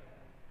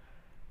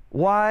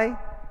 Why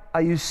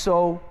are you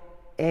so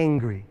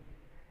angry?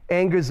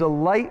 Anger is a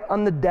light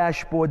on the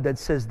dashboard that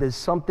says there's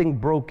something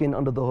broken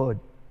under the hood.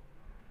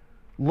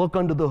 Look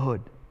under the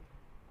hood.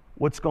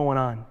 What's going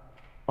on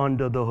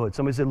under the hood?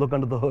 Somebody said, look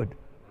under the hood.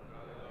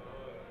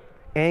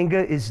 Anger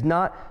is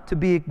not to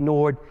be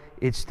ignored,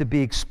 it's to be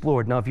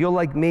explored. Now, if you're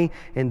like me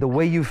and the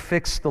way you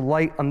fix the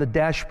light on the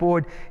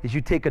dashboard is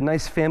you take a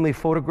nice family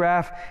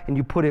photograph and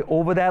you put it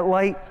over that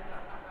light,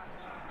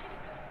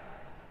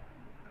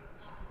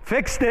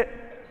 fixed it,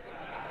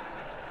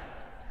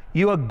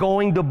 you are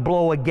going to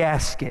blow a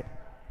gasket.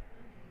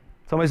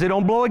 Somebody say,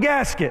 don't blow a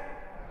gasket.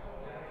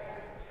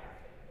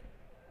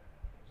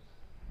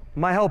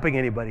 Am I helping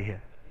anybody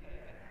here?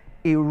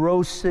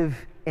 Erosive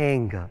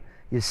anger.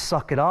 You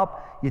suck it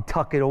up, you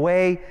tuck it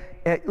away.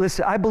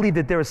 Listen, I believe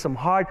that there are some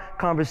hard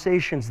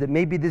conversations that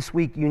maybe this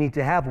week you need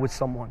to have with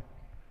someone.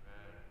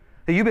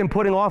 That you've been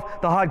putting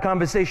off the hard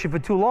conversation for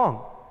too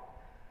long.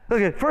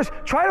 Look, first,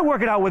 try to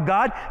work it out with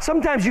God.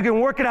 Sometimes you can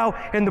work it out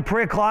in the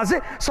prayer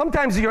closet.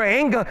 Sometimes your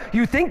anger,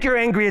 you think you're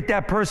angry at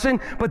that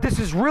person, but this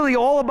is really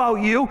all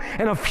about you,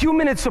 and a few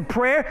minutes of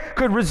prayer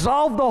could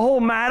resolve the whole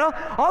matter.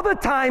 Other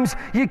times,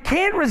 you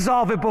can't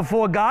resolve it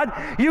before God.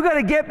 You got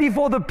to get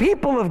before the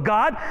people of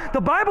God.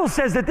 The Bible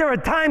says that there are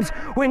times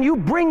when you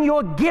bring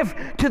your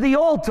gift to the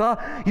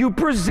altar, you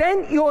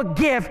present your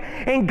gift,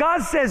 and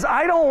God says,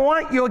 I don't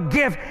want your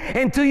gift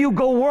until you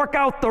go work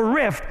out the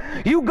rift.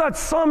 You got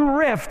some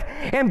rift,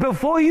 and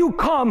before you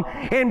come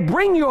and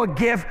bring your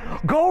gift,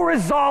 go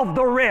resolve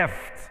the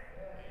rift.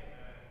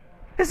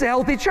 It's a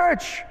healthy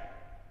church.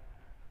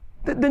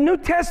 The New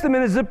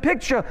Testament is a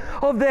picture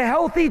of the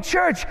healthy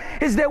church,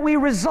 is that we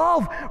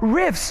resolve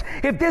rifts.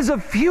 If there's a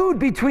feud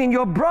between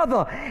your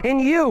brother and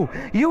you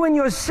and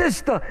your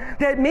sister,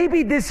 that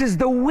maybe this is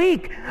the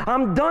week,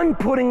 I'm done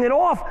putting it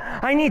off.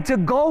 I need to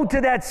go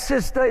to that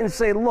sister and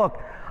say, look,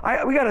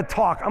 we got to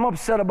talk. I'm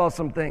upset about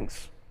some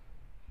things.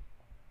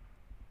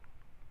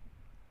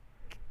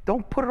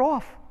 Don't put it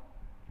off.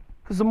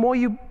 Because the more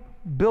you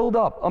build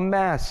up,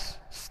 amass,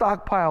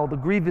 stockpile the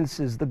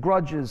grievances, the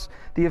grudges,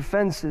 the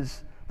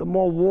offenses, the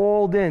more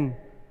walled in,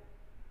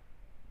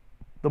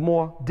 the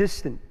more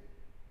distant,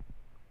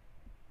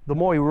 the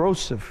more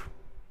erosive,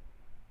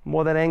 the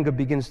more that anger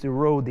begins to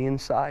erode the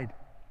inside,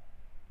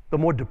 the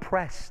more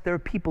depressed. There are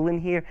people in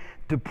here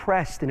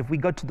depressed, and if we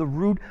got to the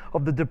root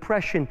of the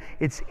depression,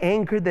 it's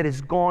anger that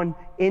has gone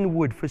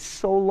inward for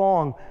so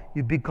long.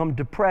 You become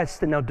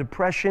depressed, and now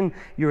depression,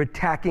 you're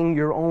attacking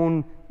your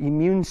own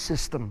immune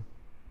system.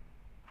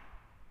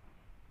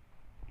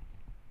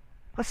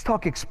 Let's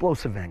talk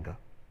explosive anger.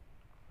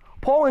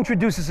 Paul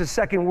introduces a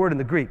second word in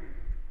the Greek.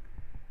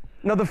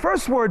 Now, the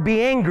first word,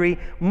 be angry,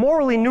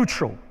 morally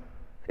neutral.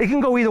 It can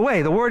go either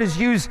way. The word is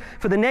used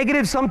for the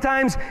negative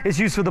sometimes, it's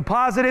used for the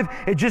positive.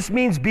 It just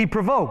means be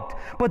provoked.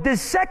 But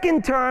this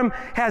second term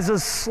has a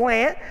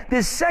slant.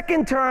 This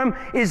second term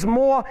is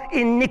more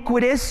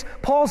iniquitous.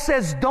 Paul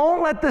says,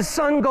 don't let the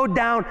sun go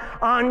down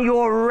on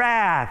your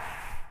wrath.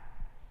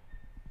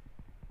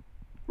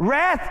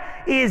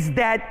 Wrath is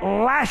that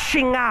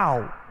lashing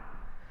out.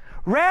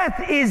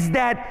 Wrath is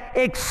that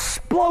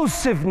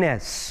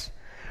explosiveness.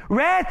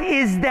 Wrath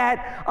is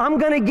that I'm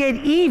going to get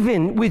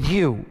even with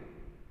you.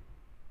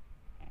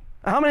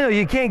 How many know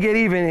you can't get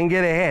even and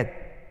get ahead?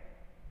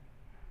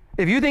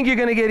 If you think you're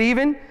going to get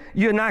even,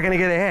 you're not going to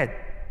get ahead.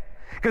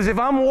 Because if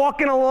I'm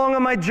walking along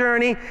on my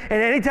journey, and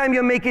anytime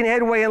you're making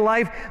headway in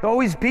life, there are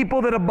always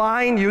people that are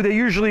behind you. They're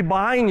usually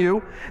behind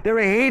you. There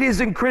are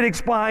haters and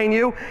critics behind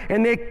you,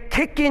 and they're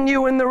kicking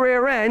you in the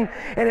rear end.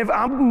 And if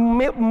I'm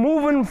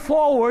moving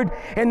forward,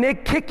 and they're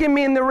kicking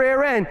me in the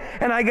rear end,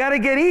 and I got to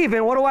get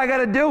even, what do I got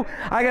to do?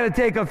 I got to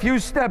take a few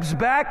steps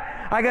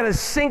back. I got to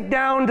sink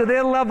down to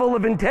their level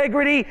of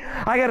integrity.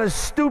 I got to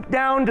stoop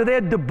down to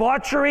their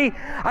debauchery.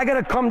 I got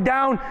to come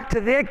down to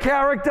their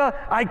character.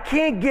 I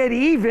can't get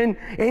even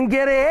and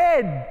get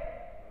ahead.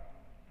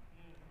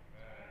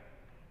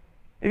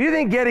 If you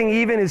think getting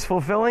even is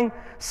fulfilling,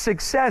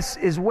 success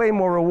is way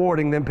more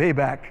rewarding than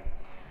payback.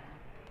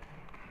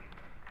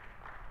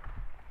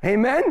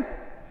 Amen?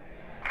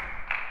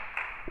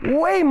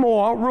 Way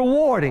more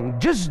rewarding.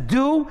 Just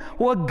do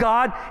what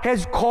God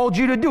has called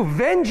you to do.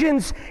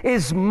 Vengeance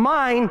is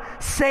mine,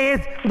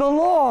 saith the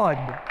Lord.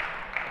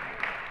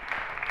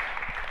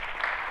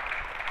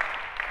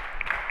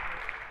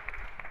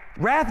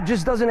 Wrath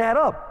just doesn't add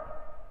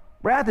up.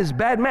 Wrath is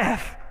bad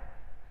math.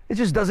 It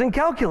just doesn't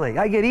calculate.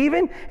 I get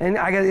even, and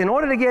in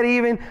order to get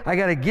even, I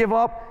got to give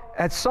up,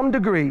 at some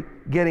degree,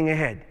 getting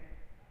ahead.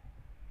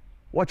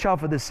 Watch out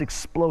for this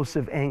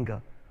explosive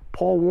anger.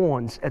 Paul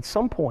warns, at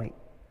some point,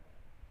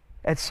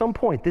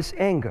 this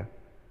anger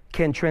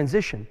can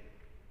transition.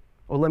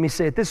 Or let me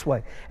say it this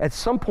way. At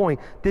some point,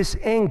 this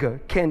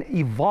anger can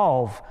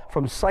evolve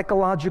from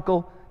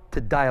psychological to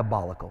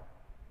diabolical.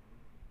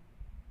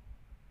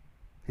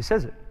 He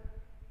says it.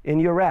 In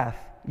your wrath,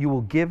 you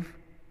will give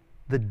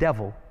the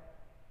devil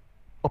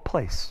a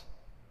place.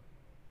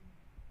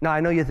 Now,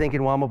 I know you're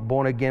thinking, well, I'm a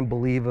born-again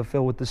believer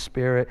filled with the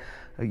Spirit.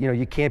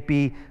 You can't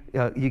be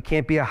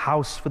a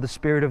house for the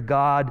Spirit of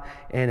God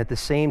and at the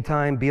same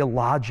time be a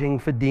lodging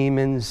for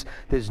demons.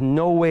 There's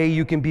no way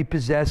you can be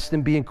possessed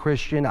and be a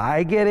Christian.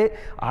 I get it.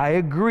 I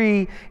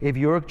agree. If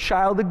you're a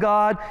child of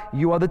God,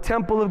 you are the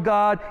temple of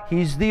God.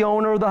 He's the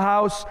owner of the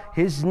house.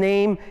 His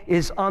name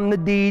is on the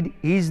deed.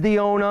 He's the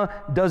owner.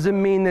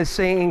 Doesn't mean that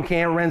Satan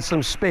can't rent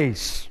some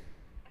space.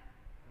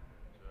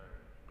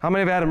 How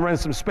many have had him rent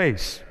some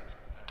space?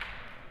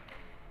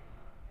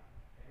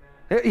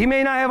 He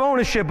may not have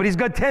ownership, but he's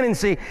got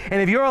tenancy.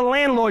 And if you're a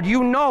landlord,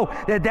 you know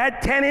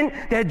that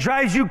tenant that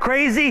drives you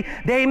crazy,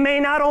 they may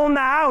not own the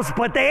house,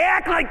 but they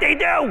act like they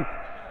do.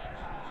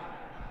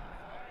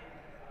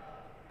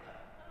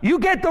 You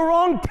get the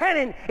wrong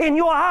tenant in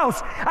your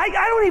house. I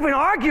don't even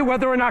argue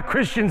whether or not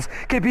Christians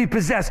can be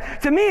possessed.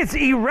 To me, it's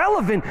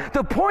irrelevant.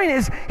 The point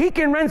is, he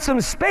can rent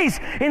some space,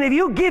 and if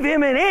you give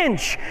him an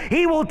inch,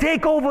 he will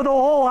take over the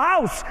whole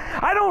house.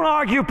 I don't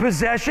argue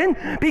possession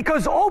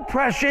because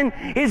oppression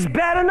is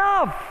bad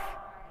enough.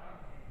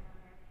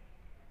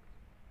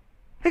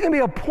 There can be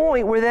a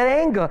point where that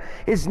anger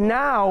is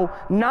now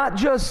not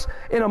just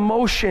an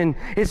emotion.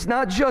 It's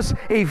not just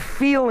a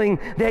feeling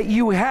that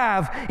you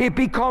have. It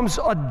becomes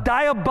a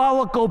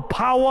diabolical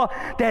power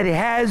that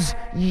has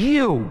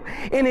you.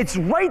 And it's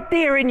right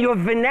there in your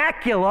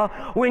vernacular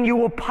when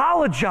you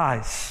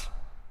apologize.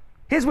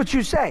 Here's what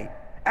you say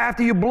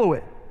after you blew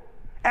it.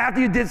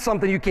 After you did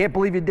something you can't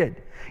believe you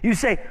did. You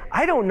say,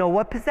 I don't know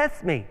what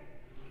possessed me.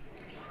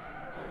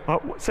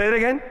 Say it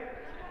again.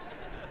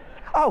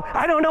 Oh,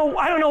 I don't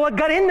know what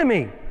got into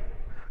me.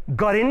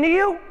 Got into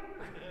you?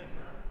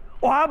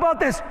 Or how about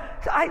this?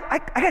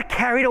 I got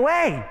carried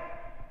away.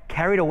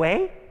 Carried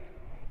away?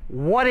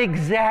 What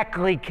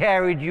exactly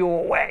carried you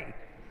away?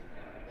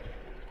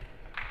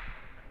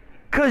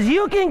 Because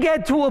you can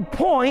get to a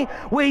point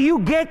where you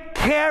get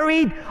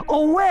carried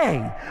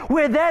away,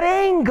 where that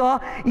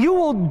anger, you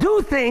will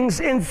do things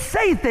and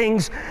say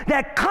things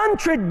that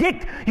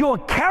contradict your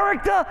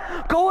character,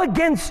 go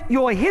against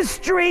your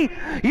history.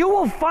 You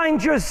will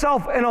find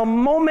yourself in a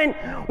moment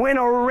when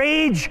a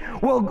rage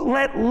will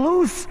let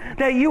loose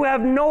that you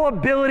have no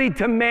ability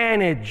to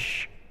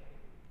manage.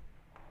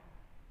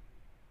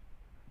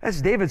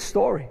 That's David's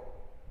story.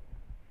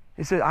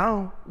 He said,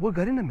 what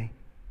got into me?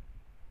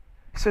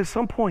 He said, at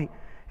some point,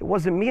 it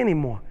wasn't me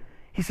anymore.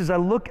 He says,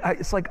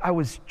 it's like I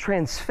was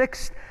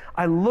transfixed.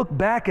 I look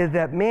back at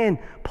that man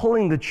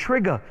pulling the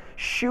trigger,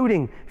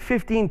 shooting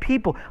 15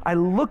 people. I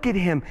look at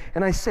him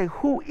and I say,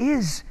 who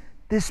is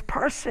this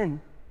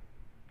person?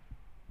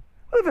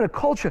 We live in a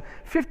culture,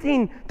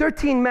 13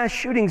 mass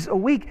shootings a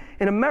week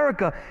in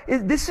America.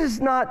 This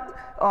is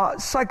not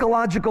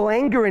psychological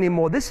anger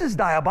anymore. This is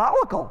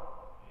diabolical.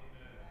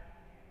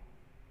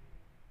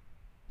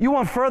 You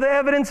want further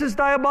evidence it's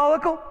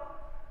diabolical?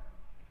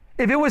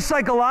 If it was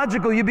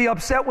psychological, you'd be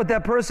upset with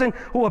that person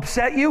who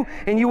upset you,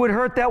 and you would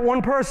hurt that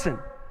one person.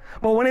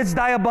 But when it's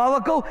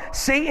diabolical,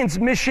 Satan's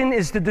mission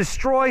is to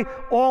destroy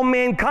all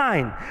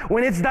mankind.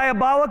 When it's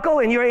diabolical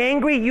and you're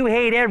angry, you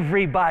hate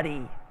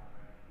everybody.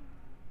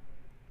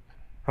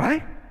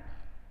 Right?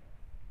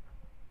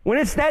 When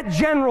it's that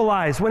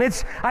generalized, when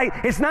it's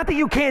not that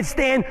you can't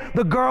stand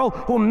the girl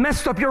who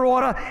messed up your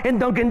order in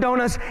Dunkin'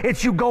 Donuts.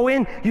 It's you go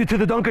in, you to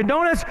the Dunkin'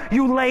 Donuts,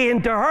 you lay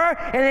into her,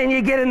 and then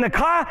you get in the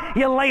car,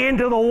 you lay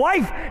into the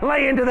wife,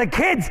 lay into the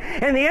kids,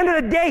 and at the end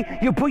of the day,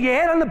 you put your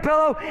head on the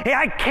pillow, hey,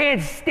 I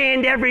can't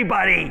stand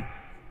everybody.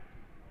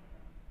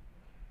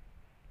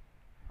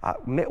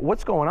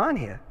 What's going on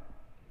here?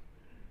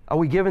 Are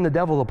we giving the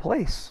devil a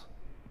place?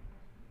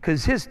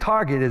 Because his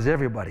target is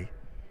everybody.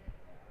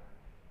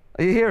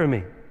 Are you hearing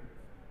me?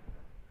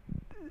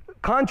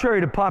 Contrary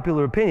to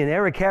popular opinion,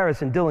 Eric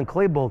Harris and Dylan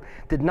Klebold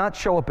did not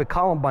show up at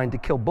Columbine to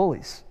kill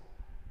bullies.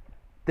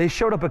 They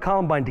showed up at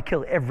Columbine to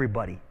kill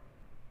everybody.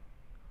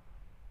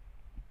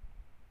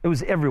 It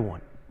was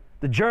everyone.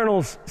 The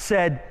journals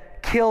said,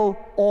 kill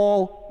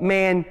all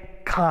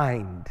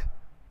mankind.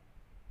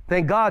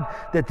 Thank God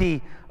that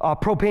the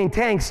propane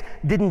tanks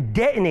didn't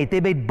detonate.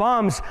 They made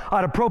bombs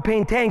out of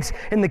propane tanks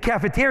in the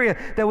cafeteria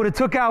that would have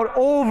took out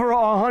over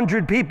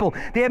 100 people.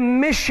 Their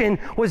mission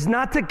was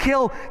not to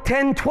kill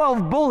 10,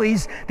 12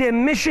 bullies. Their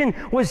mission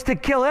was to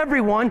kill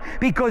everyone,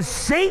 because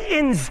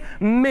Satan's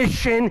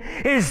mission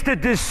is to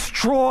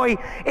destroy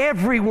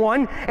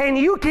everyone. And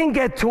you can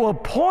get to a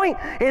point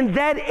in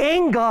that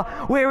anger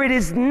where it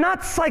is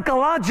not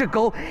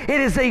psychological.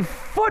 It is a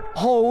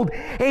foothold,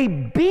 a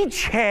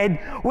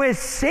beachhead where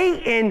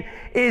Satan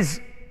is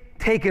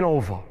taken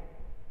over.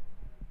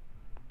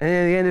 And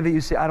at the end of it,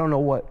 you say, I don't know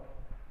what.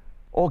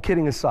 All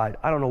kidding aside,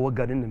 I don't know what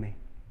got into me.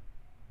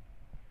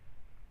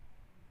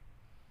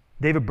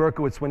 David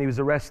Berkowitz, when he was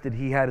arrested,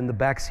 he had in the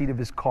back seat of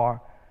his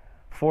car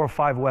 4 or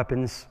 5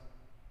 weapons,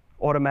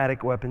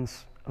 automatic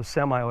weapons, or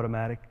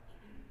semi-automatic,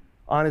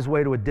 on his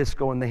way to a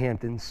disco in the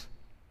Hamptons.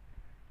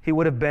 He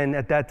would have been,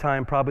 at that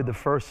time, probably the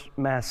first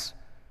mass,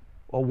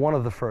 or one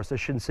of the first, I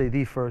shouldn't say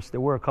the first,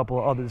 there were a couple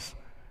of others,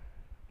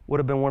 would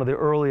have been one of the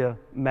earlier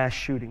mass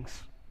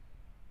shootings.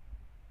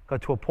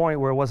 Got to a point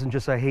where it wasn't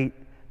just I hate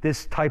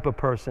this type of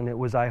person, it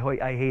was I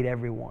hate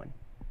everyone.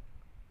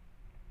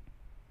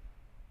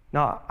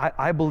 Now,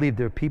 I believe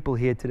there are people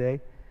here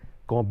today,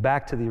 going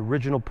back to the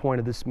original point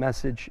of this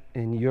message,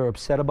 and you're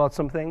upset about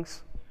some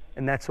things,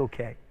 and that's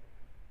okay.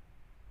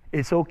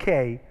 It's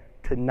okay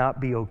to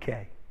not be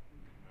okay.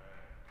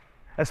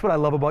 That's what I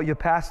love about your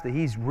pastor.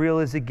 He's real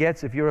as it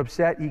gets. If you're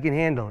upset, he can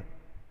handle it.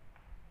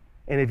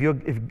 And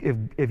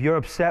if you're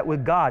upset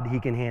with God, he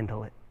can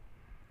handle it.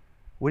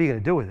 What are you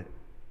going to do with it?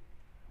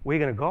 Where are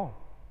you going to go?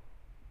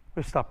 You're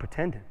going to stop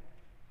pretending.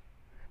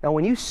 Now,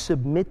 when you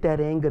submit that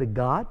anger to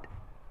God,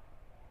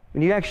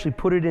 when you actually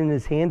put it in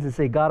his hands and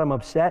say, God, I'm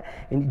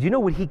upset, and do you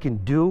know what he can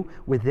do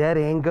with that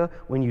anger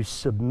when you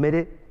submit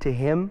it to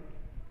him?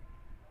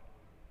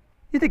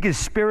 You think his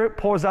spirit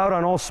pours out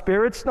on all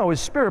spirits? No,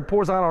 his spirit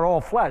pours out on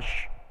all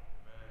flesh.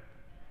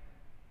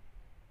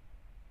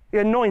 He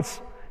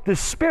anoints. The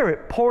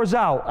Spirit pours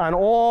out on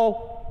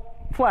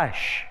all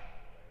flesh.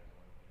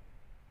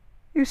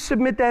 You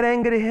submit that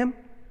anger to him.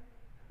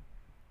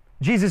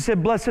 Jesus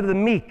said, blessed are the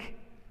meek.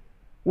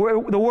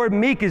 The word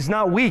meek is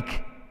not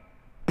weak.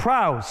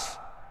 Praus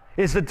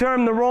is the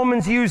term the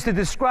Romans used to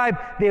describe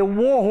their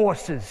war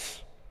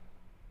horses.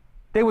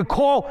 They would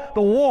call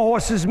the war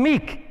horses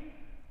meek.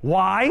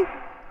 Why?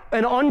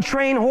 An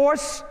untrained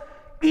horse,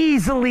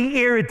 easily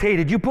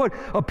irritated. You put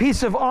a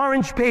piece of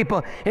orange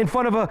paper in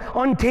front of an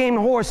untamed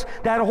horse,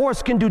 that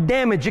horse can do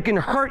damage, it can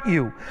hurt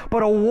you.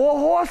 But a war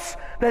horse,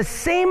 the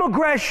same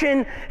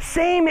aggression,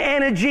 same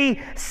energy,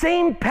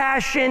 same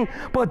passion,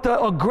 but the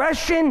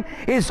aggression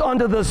is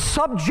under the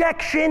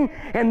subjection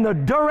and the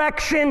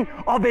direction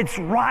of its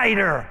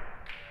rider.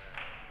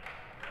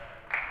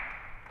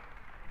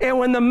 And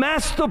when the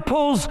master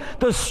pulls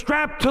the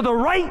strap to the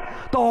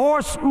right, the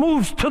horse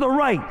moves to the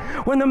right.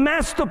 When the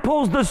master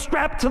pulls the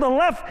strap to the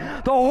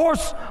left, the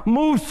horse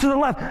moves to the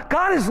left.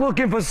 God is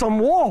looking for some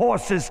war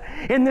horses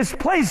in this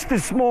place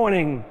this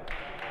morning.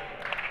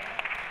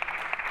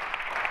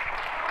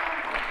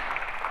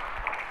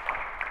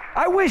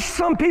 I wish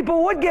some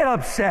people would get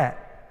upset.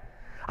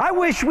 I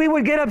wish we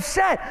would get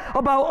upset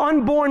about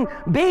unborn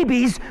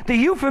babies. The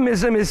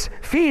euphemism is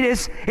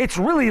fetus. It's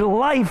really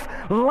life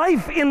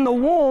in the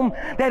womb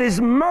that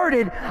is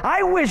murdered.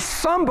 I wish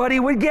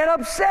somebody would get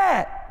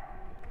upset.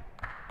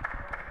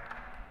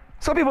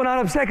 Some people are not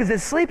upset because they're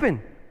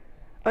sleeping.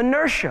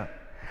 Inertia.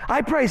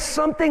 I pray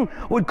something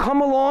would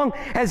come along,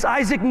 as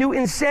Isaac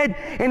Newton said,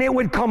 and it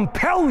would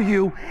compel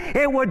you.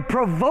 It would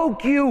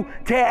provoke you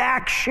to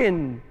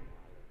action.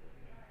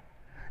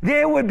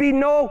 There would be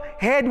no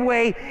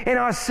headway in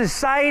our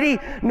society,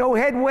 no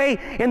headway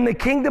in the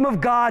kingdom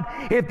of God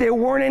if there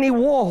weren't any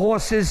war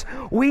horses.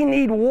 We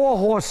need war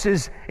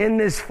horses in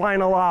this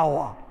final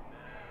hour.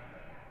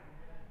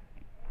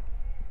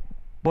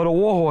 But a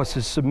war horse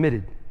is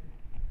submitted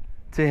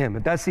to him.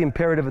 If that's the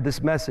imperative of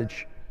this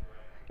message,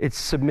 it's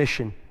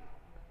submission.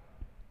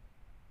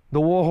 The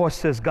war horse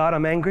says, God,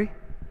 I'm angry.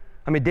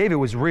 I mean, David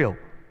was real.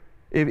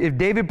 If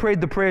David prayed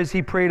the prayers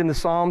he prayed in the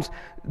Psalms,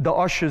 the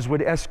ushers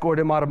would escort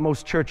him out of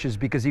most churches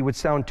because he would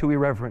sound too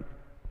irreverent.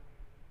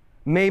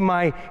 May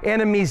my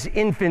enemies'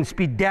 infants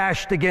be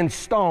dashed against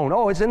stone.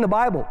 Oh, it's in the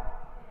Bible.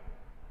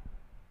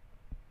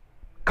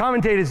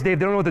 Commentators, Dave,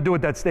 they don't know what to do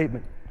with that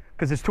statement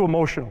because it's too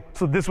emotional.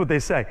 So this is what they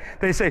say.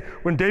 They say,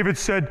 when David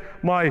said,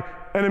 my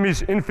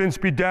enemies' infants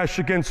be dashed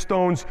against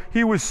stones,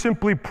 he was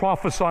simply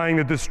prophesying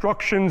the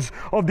destructions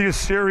of the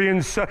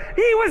Assyrians.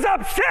 He was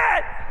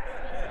upset!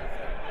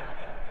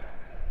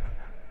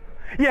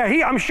 Yeah,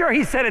 I'm sure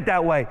he said it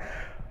that way.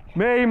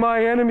 May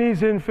my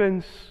enemies'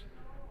 infants.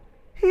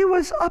 He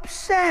was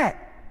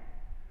upset,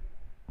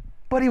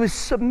 but he was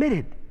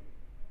submitted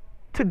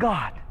to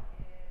God.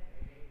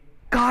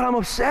 God, I'm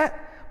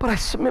upset, but I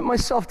submit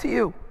myself to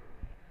you.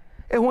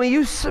 And when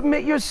you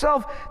submit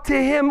yourself to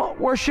him,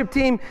 worship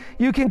team,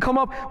 you can come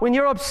up when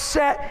you're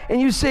upset and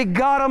you say,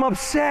 God, I'm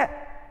upset.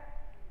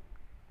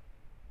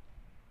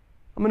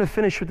 I'm going to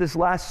finish with this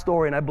last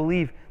story, and I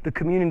believe the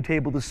communion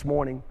table this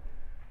morning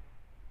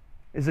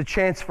is a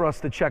chance for us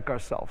to check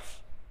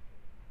ourselves.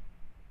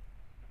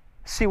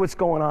 See what's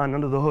going on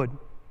under the hood.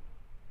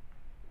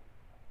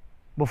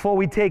 Before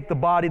we take the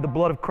body, the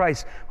blood of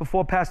Christ,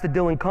 before Pastor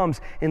Dylan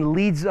comes and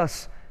leads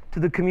us to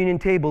the communion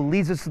table,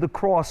 leads us to the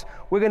cross,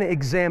 we're going to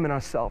examine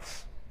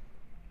ourselves.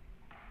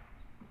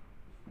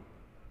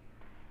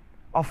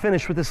 I'll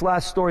finish with this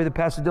last story that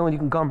Pastor Dylan, you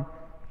can come.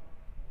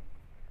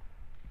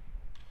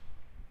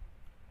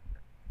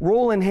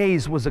 Roland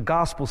Hayes was a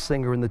gospel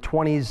singer in the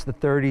 20s, the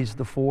 30s,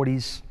 the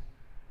 40s.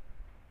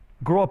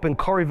 Grew up in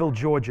Curryville,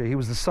 Georgia. He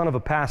was the son of a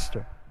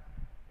pastor,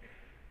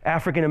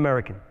 African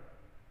American.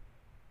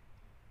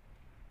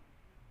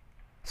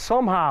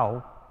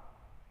 Somehow,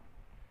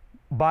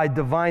 by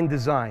divine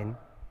design,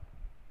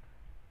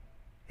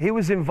 he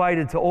was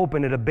invited to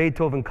open at a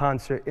Beethoven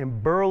concert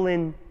in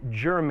Berlin,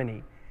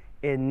 Germany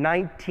in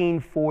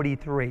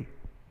 1943.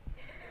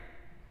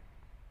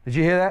 Did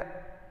you hear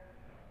that?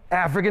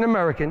 African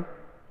American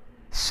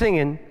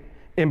singing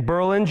in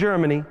Berlin,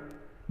 Germany,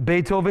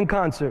 Beethoven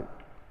concert,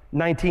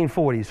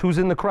 1940s. Who's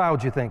in the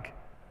crowd, you think?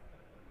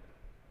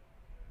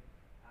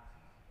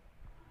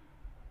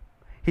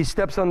 He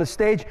steps on the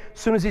stage. As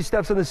soon as he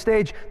steps on the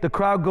stage, the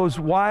crowd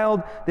goes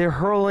wild. They're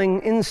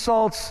hurling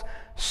insults,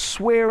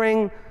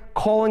 swearing,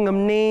 calling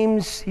him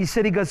names. He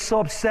said he got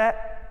so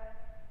upset.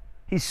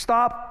 He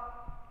stopped.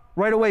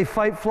 Right away,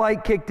 fight,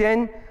 flight kicked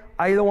in.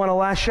 I either want to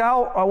lash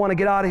out or I want to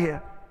get out of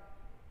here.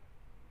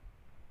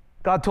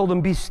 God told him,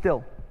 be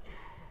still.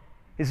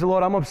 He said,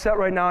 Lord, I'm upset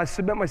right now. I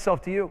submit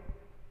myself to you.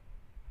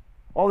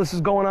 All this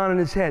is going on in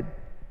his head.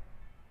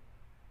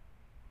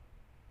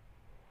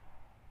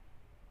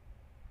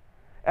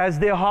 As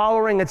they're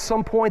hollering, at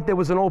some point there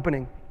was an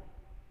opening.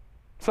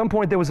 At some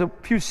point there was a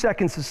few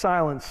seconds of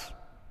silence.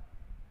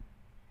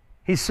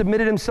 He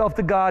submitted himself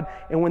to God,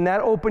 and when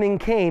that opening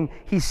came,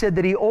 he said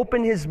that he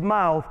opened his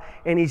mouth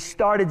and he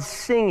started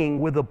singing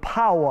with a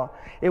power.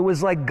 It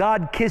was like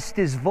God kissed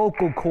his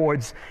vocal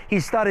cords. He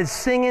started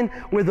singing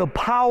with a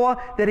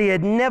power that he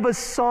had never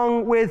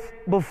sung with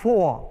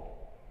before.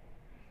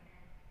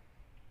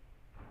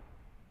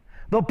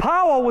 The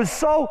power was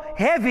so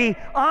heavy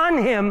on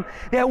him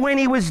that when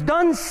he was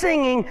done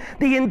singing,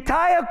 the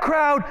entire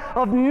crowd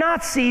of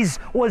Nazis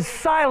was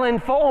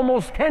silent for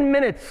almost 10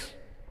 minutes.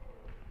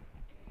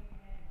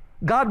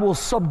 God will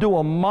subdue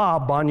a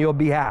mob on your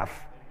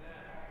behalf.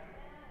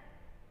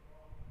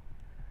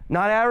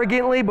 Not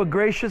arrogantly, but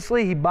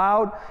graciously, he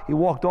bowed, he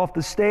walked off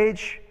the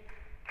stage.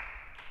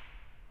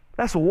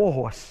 That's a war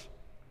horse.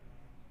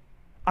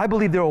 I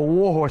believe there are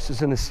war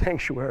horses in the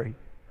sanctuary.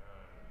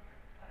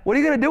 What are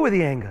you going to do with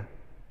the anger?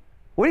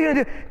 What are you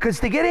going to do?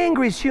 Because to get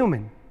angry is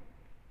human.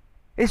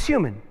 It's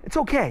human. It's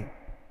okay.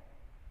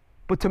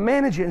 But to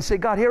manage it and say,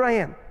 God, here I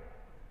am.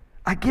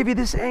 I give you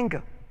this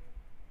anger.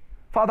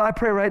 Father, I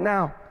pray right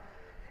now,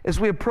 as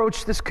we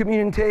approach this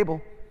communion table,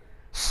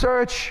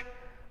 search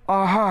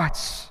our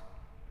hearts.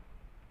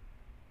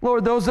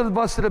 Lord, those of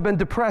us that have been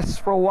depressed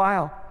for a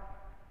while,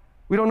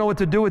 we don't know what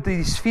to do with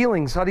these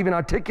feelings, how to even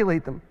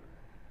articulate them.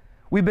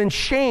 We've been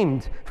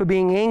shamed for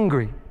being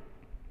angry.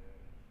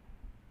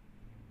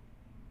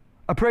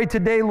 I pray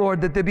today,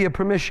 Lord, that there be a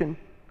permission.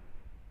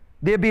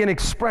 There be an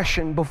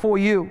expression before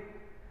you.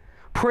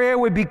 Prayer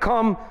would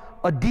become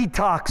a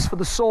detox for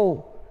the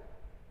soul.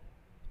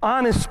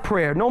 Honest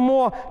prayer. No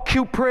more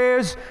cute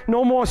prayers.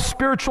 No more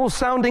spiritual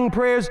sounding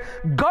prayers.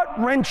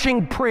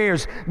 Gut-wrenching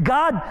prayers.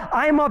 God,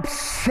 I'm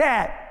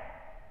upset.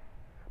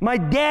 My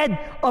dad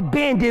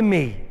abandoned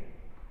me.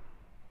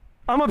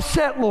 I'm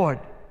upset, Lord.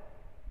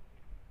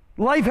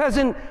 Life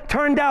hasn't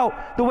turned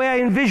out the way I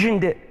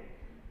envisioned it.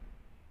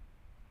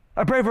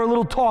 I pray for a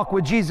little talk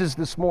with Jesus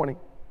this morning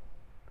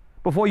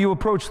before you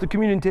approach the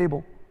communion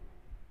table.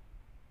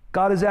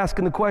 God is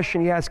asking the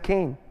question he asked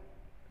Cain.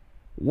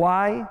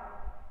 Why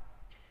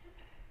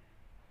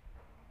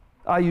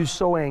are you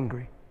so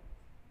angry?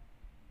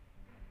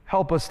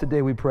 Help us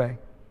today, we pray.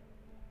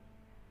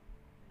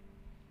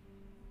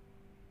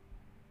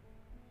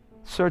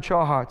 Search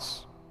our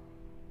hearts.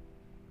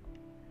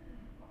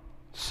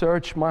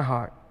 Search my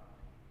heart.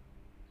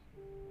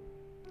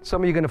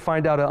 Some of you are going to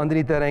find out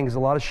underneath that anger is a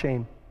lot of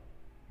shame.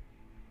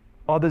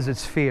 Others,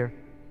 it's fear.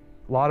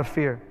 A lot of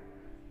fear.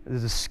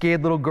 There's a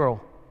scared little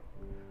girl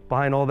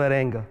behind all that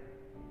anger.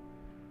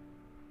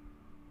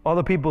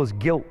 Other people, it's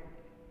guilt.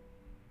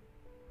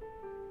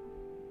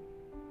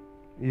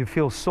 You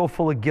feel so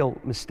full of guilt,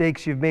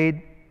 mistakes you've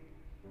made,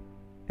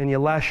 and you're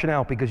lashing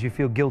out because you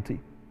feel guilty.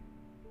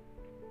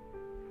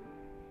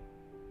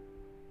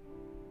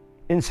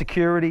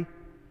 Insecurity.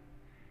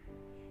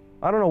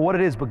 I don't know what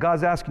it is, but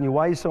God's asking you,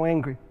 why are you so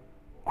angry?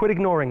 Quit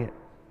ignoring it.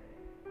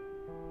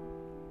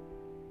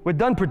 We're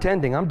done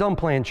pretending. I'm done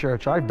playing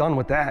church. I'm done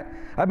with that.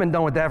 I've been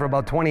done with that for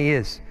about 20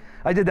 years.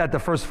 I did that the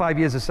first 5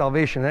 years of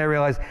salvation, and I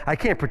realized I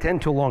can't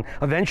pretend too long.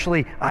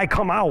 Eventually, I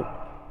come out.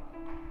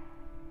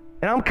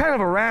 And I'm kind of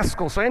a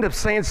rascal, so I end up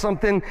saying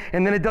something,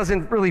 and then it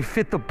doesn't really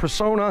fit the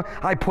persona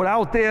I put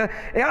out there.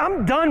 And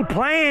I'm done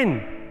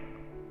playing.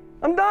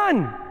 I'm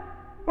done.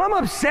 I'm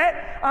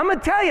upset. I'm going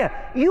to tell you,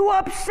 you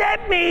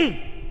upset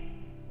me.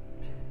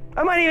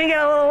 I might even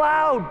get a little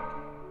loud.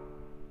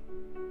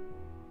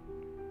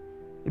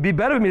 It'd be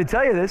better for me to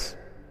tell you this.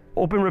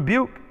 Open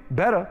rebuke,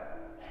 better.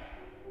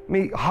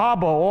 Me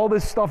harbor all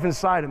this stuff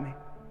inside of me.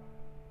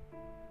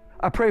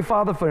 I pray,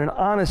 Father, for an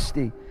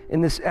honesty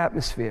in this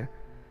atmosphere,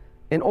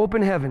 an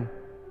open heaven,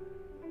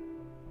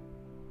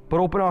 but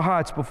open our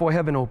hearts before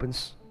heaven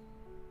opens.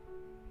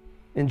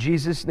 In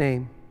Jesus'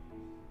 name,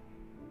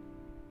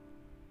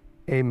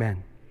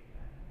 amen.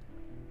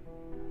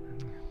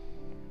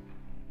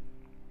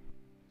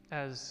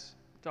 As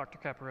Dr.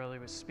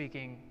 Caparrelli was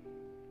speaking,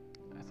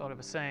 I thought of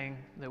a saying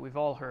that we've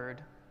all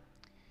heard.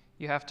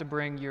 You have to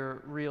bring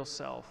your real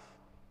self,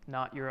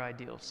 not your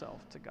ideal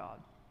self, to God.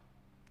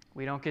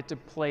 We don't get to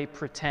play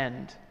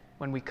pretend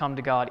when we come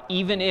to God,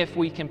 even if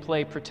we can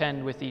play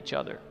pretend with each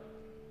other.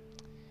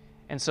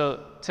 And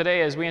so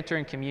today, as we enter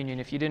in communion,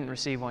 if you didn't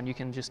receive one, you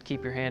can just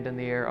keep your hand in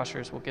the air.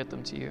 Ushers will get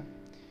them to you.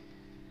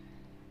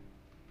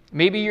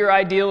 Maybe your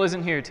ideal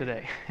isn't here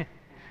today,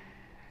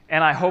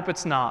 and I hope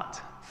it's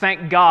not.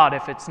 Thank God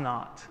if it's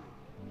not.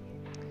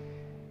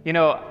 You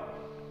know,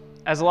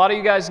 as a lot of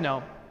you guys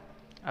know,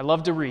 I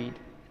love to read.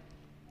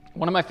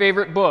 One of my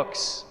favorite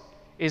books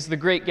is The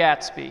Great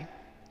Gatsby,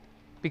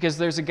 because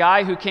there's a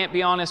guy who can't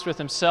be honest with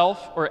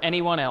himself or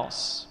anyone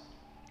else.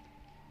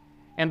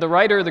 And the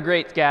writer of The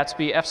Great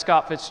Gatsby, F.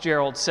 Scott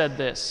Fitzgerald, said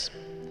this.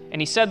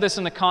 And he said this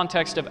in the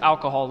context of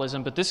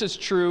alcoholism, but this is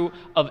true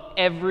of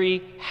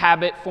every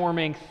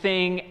habit-forming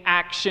thing,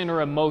 action,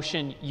 or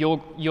emotion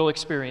you'll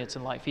experience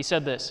in life. He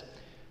said this: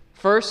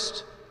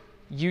 first,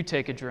 you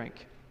take a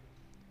drink.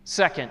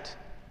 Second,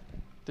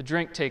 the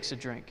drink takes a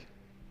drink.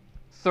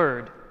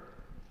 Third,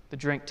 the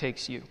drink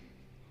takes you.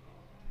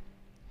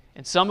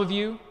 And some of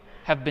you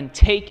have been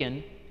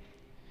taken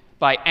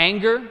by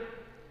anger,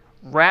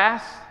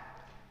 wrath,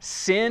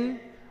 sin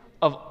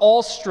of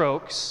all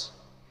strokes,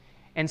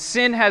 and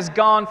sin has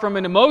gone from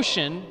an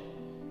emotion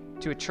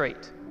to a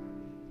trait.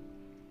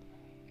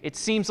 It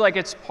seems like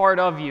it's part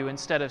of you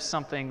instead of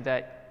something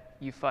that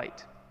you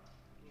fight,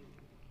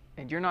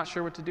 and you're not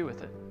sure what to do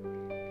with it.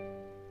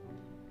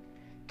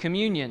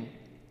 Communion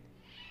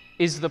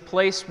is the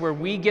place where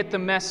we get the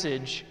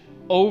message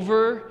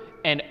over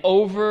and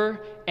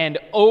over and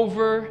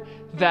over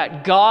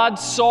that God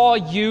saw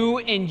you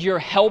in your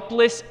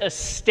helpless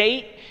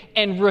estate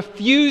and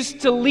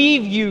refused to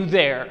leave you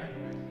there,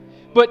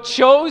 but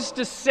chose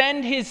to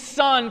send His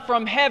Son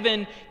from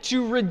heaven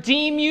to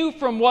redeem you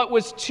from what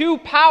was too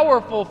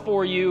powerful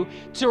for you,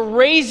 to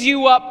raise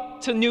you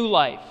up to new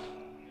life.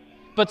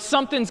 But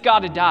something's got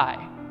to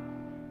die.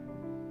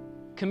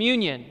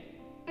 Communion,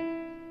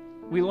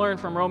 we learn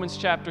from Romans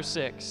chapter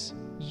 6,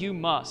 you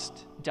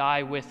must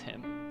die with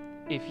Him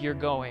if you're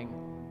going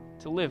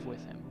to live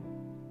with Him.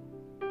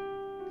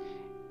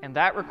 And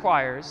that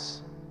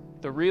requires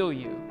the real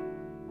you,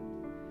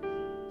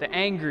 the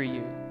angry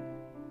you,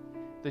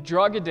 the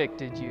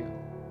drug-addicted you,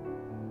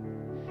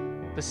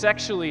 the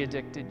sexually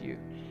addicted you,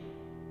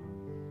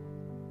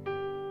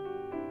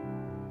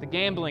 the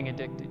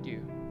gambling-addicted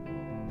you,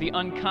 the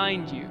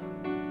unkind you.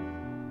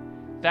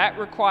 That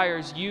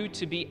requires you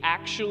to be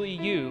actually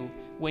you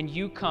when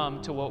you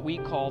come to what we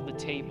call the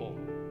table.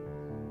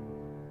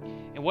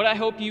 And what I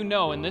hope you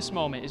know in this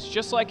moment is,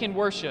 just like in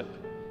worship,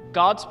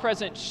 God's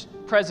presence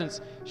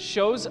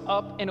shows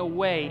up in a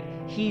way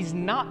He's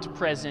not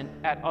present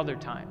at other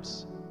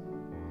times.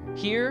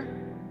 Here,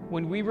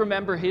 when we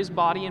remember His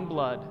body and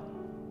blood,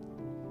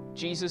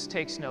 Jesus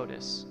takes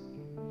notice,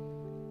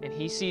 and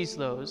He sees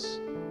those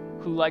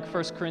who, like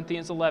 1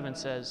 Corinthians 11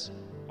 says,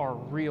 are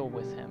real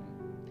with Him.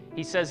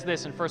 He says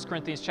this in 1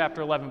 Corinthians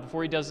chapter 11,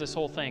 before he does this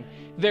whole thing: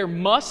 there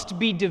must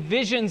be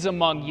divisions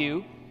among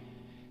you,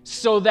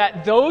 so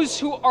that those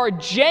who are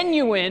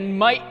genuine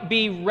might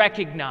be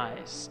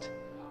recognized.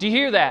 Do you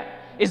hear that?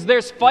 Is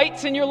there's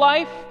fights in your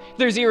life?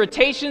 There's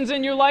irritations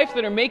in your life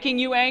that are making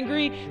you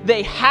angry?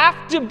 They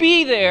have to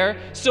be there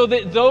so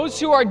that those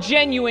who are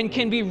genuine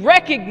can be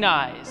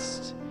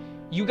recognized.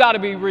 You got to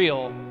be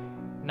real,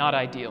 not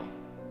ideal.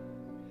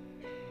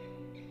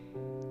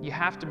 You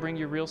have to bring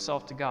your real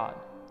self to God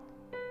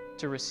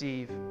to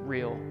receive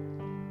real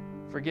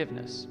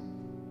forgiveness.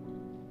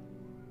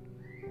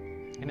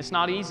 And it's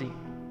not easy.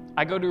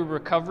 I go to a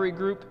recovery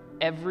group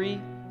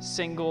every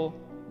single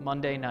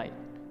Monday night,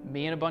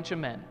 me and a bunch of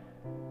men,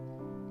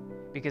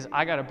 because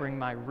I got to bring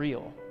my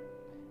real,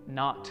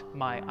 not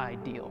my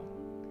ideal.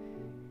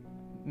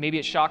 Maybe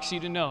it shocks you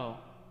to know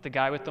the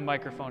guy with the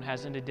microphone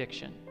has an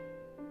addiction.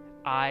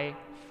 I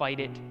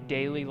fight it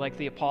daily, like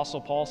the Apostle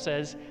Paul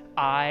says,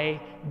 I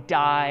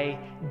die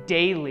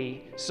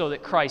daily so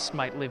that Christ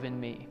might live in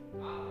me.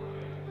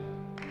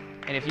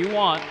 And if you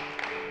want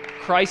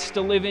Christ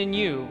to live in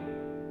you,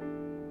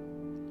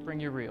 bring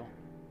your real,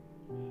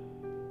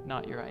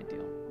 not your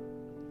ideal.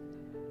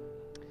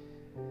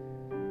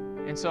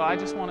 And so I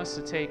just want us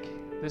to take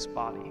this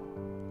body,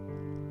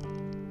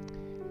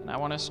 and I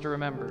want us to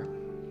remember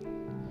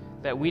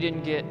that we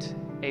didn't get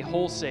a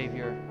whole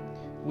Savior,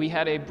 we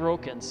had a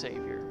broken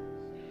Savior.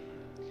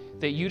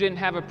 That you didn't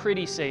have a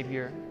pretty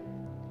Savior,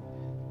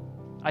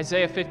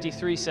 Isaiah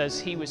 53 says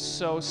he was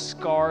so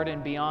scarred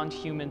and beyond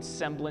human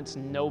semblance,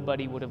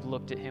 nobody would have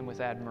looked at him with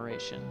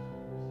admiration.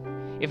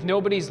 If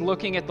nobody's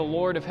looking at the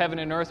Lord of heaven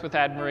and earth with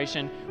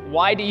admiration,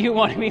 why do you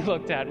want to be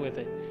looked at with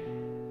it?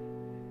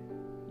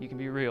 You can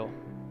be real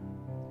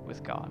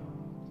with God.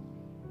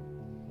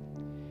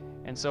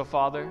 And so,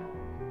 Father,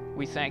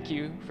 we thank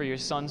you for your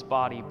Son's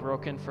body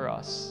broken for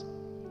us.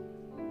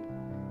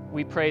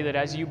 We pray that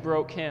as you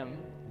broke him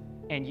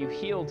and you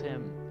healed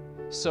him,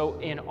 so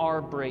in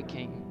our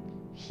breaking,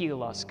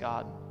 heal us,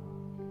 God.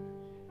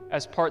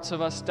 As parts of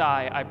us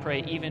die, I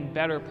pray even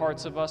better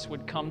parts of us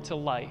would come to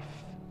life.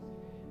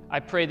 I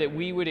pray that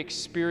we would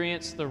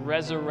experience the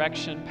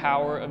resurrection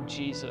power of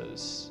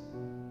Jesus.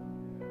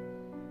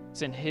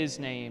 It's in his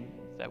name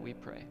that we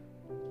pray.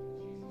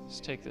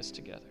 Let's take this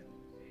together.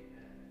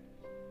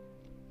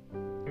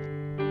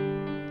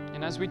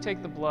 And as we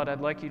take the blood,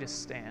 I'd like you to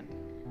stand.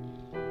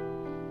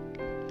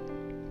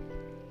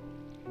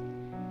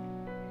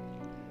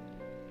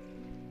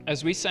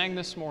 As we sang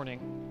this morning,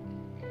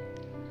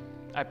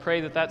 I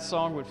pray that that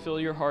song would fill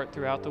your heart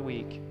throughout the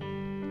week.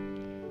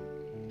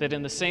 That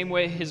in the same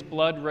way his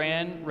blood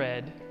ran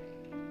red,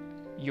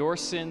 your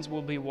sins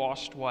will be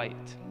washed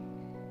white.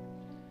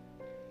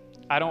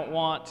 I don't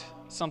want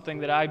something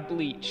that I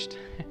bleached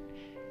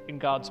in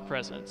God's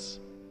presence.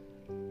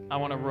 I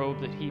want a robe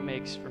that he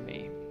makes for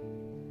me.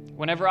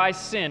 Whenever I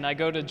sin, I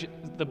go to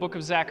the book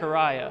of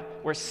Zechariah,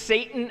 where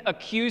Satan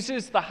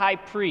accuses the high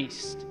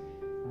priest,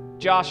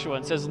 Joshua,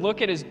 and says,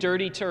 look at his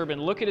dirty turban,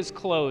 look at his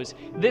clothes.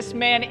 This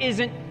man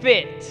isn't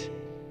fit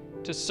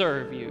to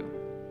serve you.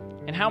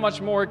 And how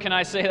much more can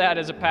I say that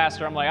as a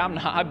pastor? I'm like,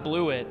 I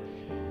blew it.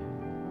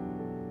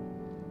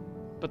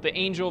 But the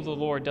angel of the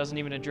Lord doesn't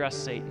even address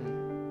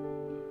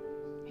Satan.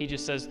 He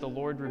just says, the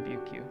Lord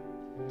rebuke you.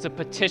 It's a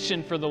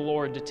petition for the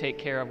Lord to take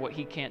care of what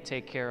he can't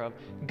take care of.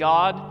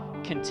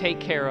 God can take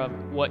care of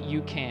what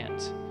you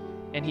can't.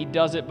 And he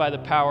does it by the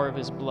power of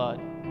his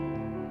blood.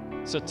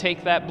 So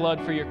take that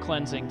blood for your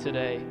cleansing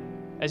today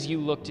as you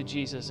look to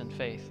Jesus in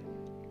faith.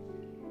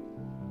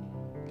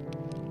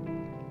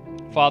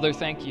 Father,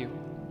 thank you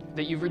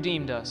that you've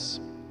redeemed us.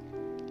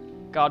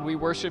 God, we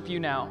worship you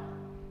now,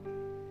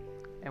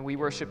 and we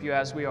worship you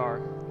as we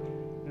are,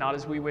 not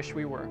as we wish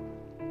we were,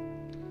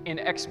 in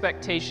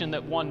expectation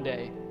that one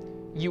day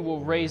you will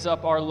raise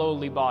up our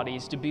lowly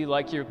bodies to be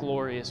like your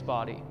glorious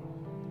body.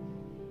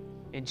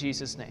 In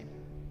Jesus' name,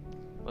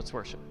 let's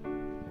worship.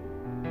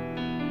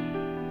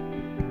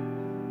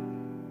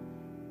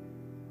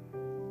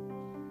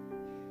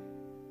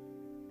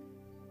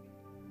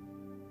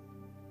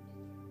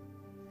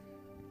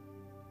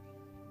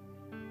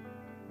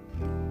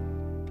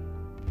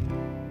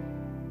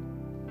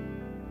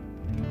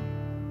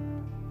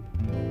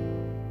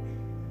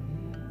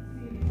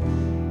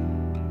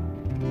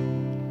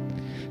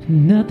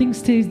 Nothing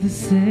stays the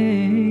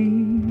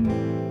same.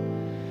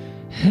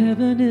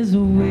 Heaven is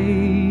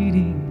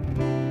awaiting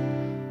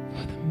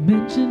for the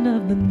mention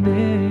of the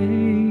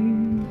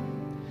name.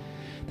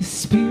 The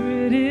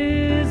Spirit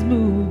is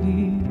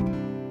moving,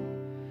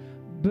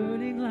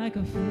 burning like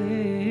a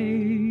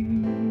flame,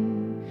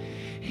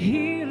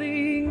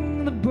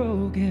 healing the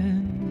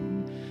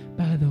broken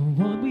by the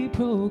one we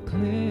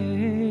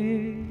proclaim.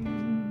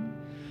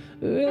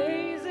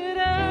 Raise it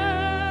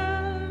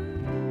up,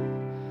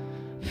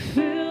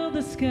 fill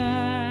the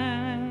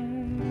sky.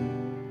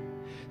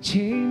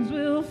 Chains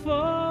will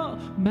fall,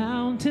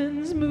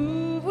 mountains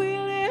move, we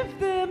lift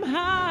them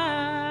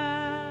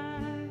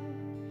high.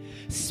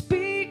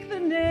 Speak the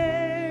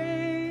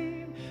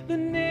name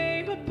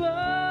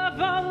above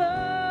all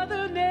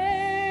other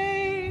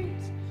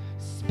names.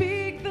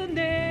 Speak the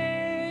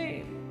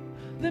name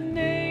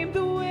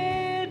the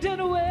wind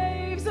and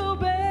waves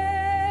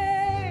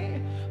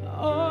obey.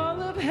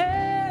 All of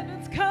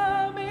heaven's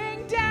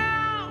coming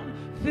down,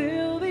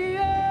 fill the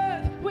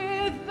earth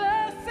with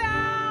the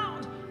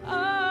sound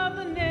of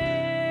the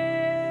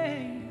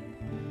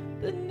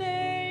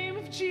name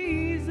of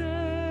Jesus.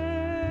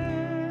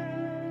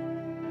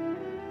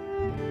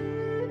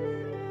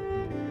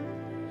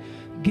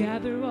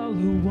 Gather all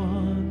who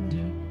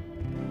wander,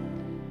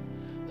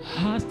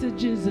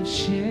 hostages of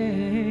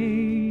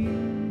shame,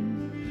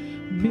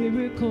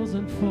 miracles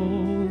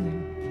unfolding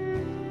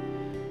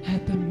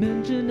at the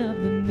mention of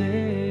the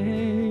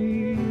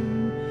name.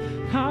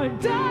 Our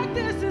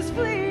darkness is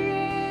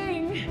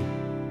fleeing,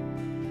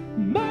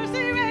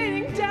 mercy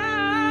raining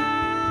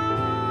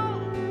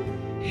down,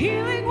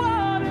 healing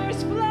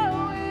waters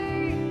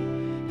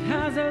flowing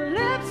as our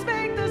lips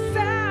make the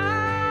sound.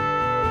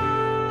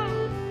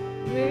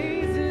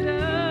 Raise it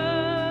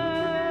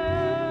up,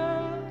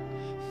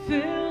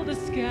 fill the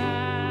sky.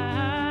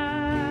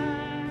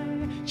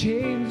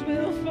 Chains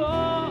will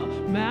fall,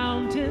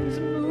 mountains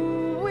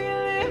move, we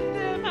lift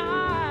them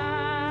high.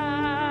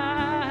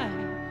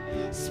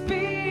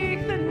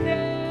 Speak the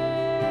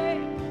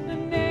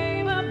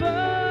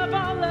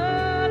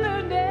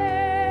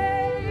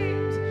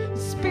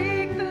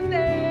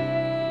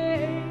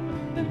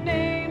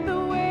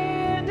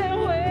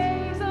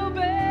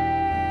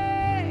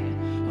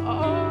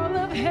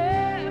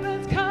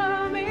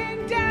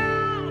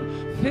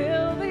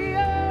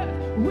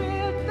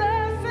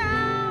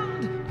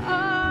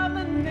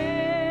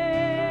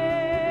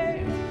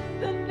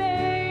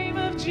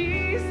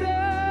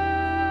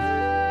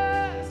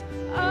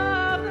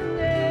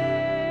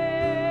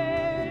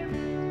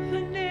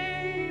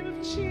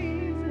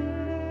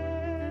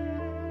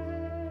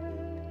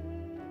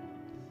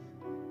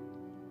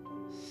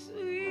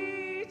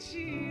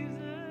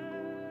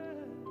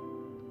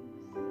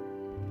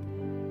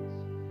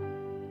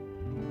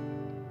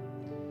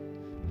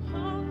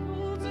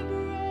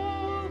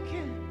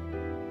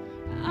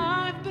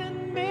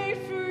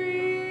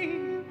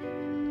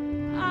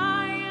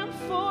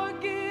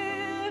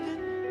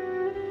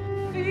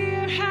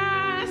fear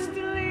has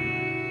to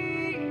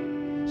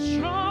leave.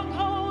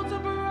 Strongholds are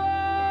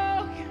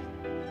broken.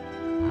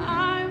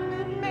 I've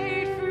been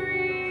made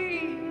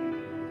free.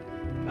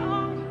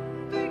 I'm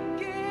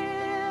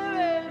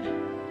forgiven.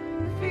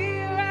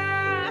 Fear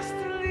has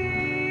to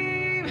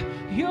leave.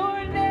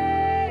 Your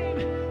name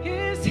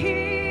is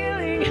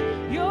healing.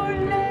 Your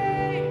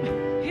name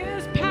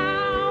is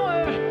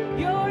power.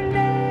 Your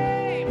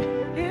name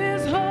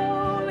is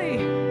holy.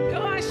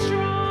 You're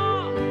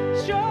strong,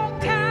 strong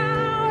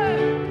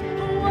tower.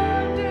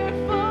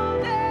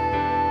 Wonderful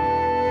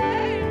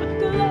name,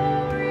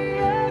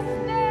 glorious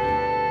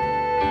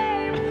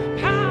name,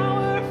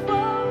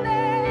 powerful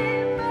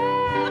name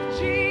of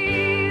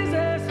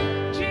Jesus.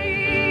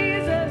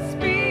 Jesus,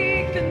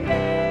 speak the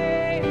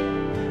name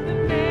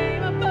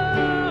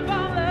above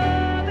all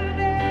other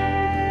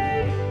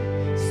names.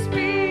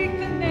 Speak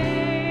the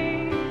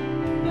name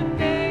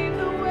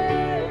the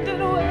wind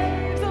and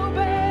waves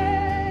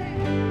obey.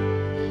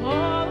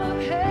 All of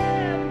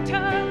heaven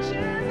touches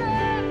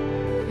it,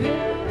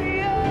 fill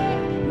the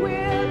earth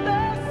with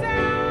the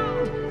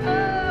sound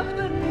of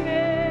the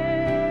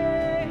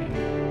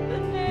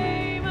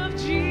name of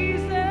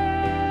Jesus,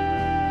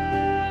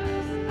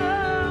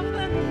 of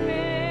the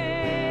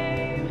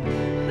name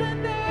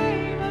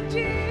of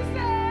Jesus,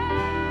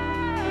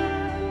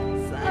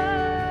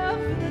 of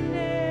the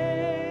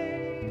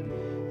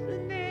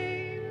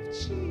name of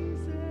Jesus.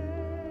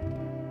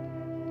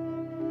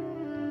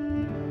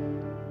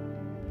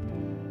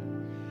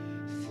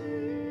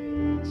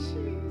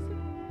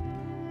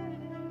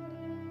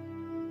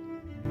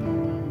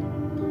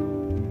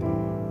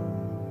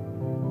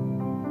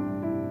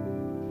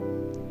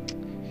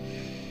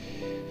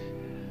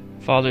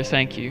 Father,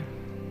 thank you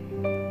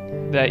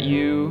that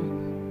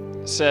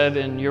you said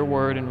in your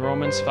word in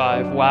Romans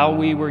 5, while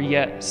we were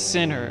yet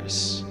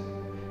sinners,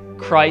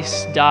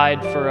 Christ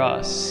died for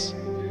us.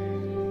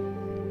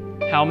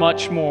 How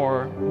much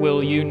more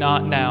will you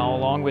not now,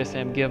 along with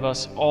him, give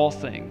us all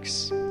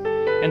things?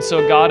 And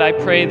so, God, I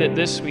pray that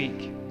this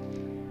week,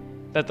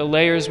 that the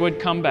layers would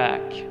come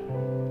back,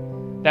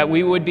 that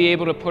we would be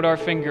able to put our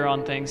finger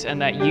on things,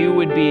 and that you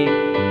would be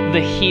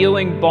the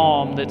healing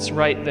balm that's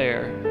right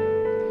there,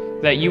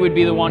 that you would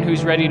be the one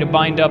who's ready to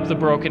bind up the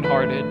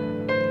brokenhearted.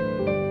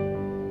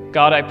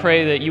 God, I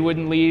pray that you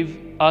wouldn't leave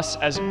us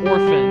as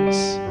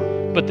orphans,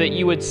 but that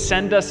you would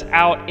send us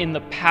out in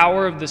the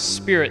power of the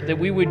Spirit, that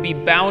we would be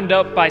bound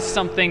up by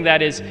something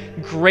that is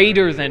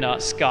greater than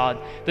us, God.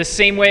 The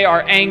same way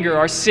our anger,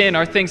 our sin,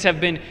 our things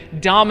have been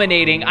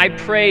dominating, I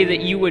pray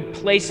that you would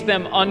place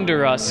them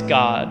under us,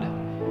 God.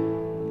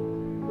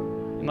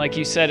 And like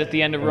you said at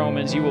the end of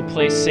Romans, you will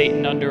place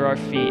Satan under our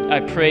feet. I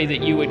pray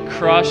that you would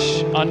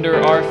crush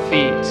under our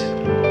feet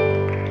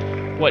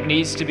what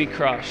needs to be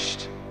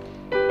crushed,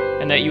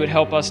 and that you would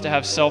help us to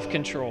have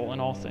self-control in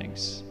all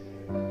things.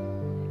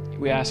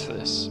 We ask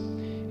this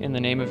in the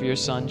name of your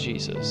Son,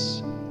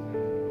 Jesus.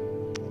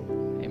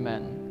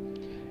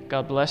 Amen.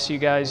 God bless you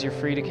guys. You're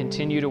free to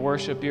continue to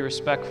worship. Be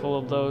respectful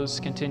of those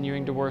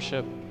continuing to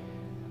worship.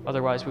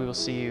 Otherwise, we will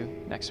see you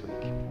next week.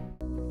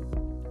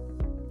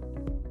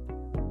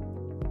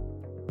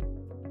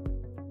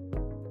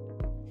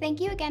 Thank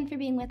you again for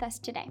being with us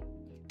today.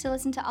 To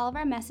listen to all of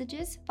our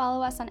messages,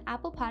 follow us on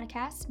Apple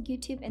Podcasts,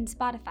 YouTube, and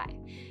Spotify,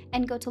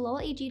 and go to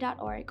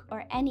lowelag.org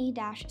or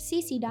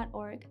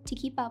ne-cc.org to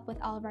keep up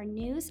with all of our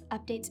news,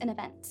 updates, and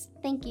events.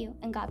 Thank you,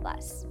 and God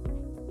bless.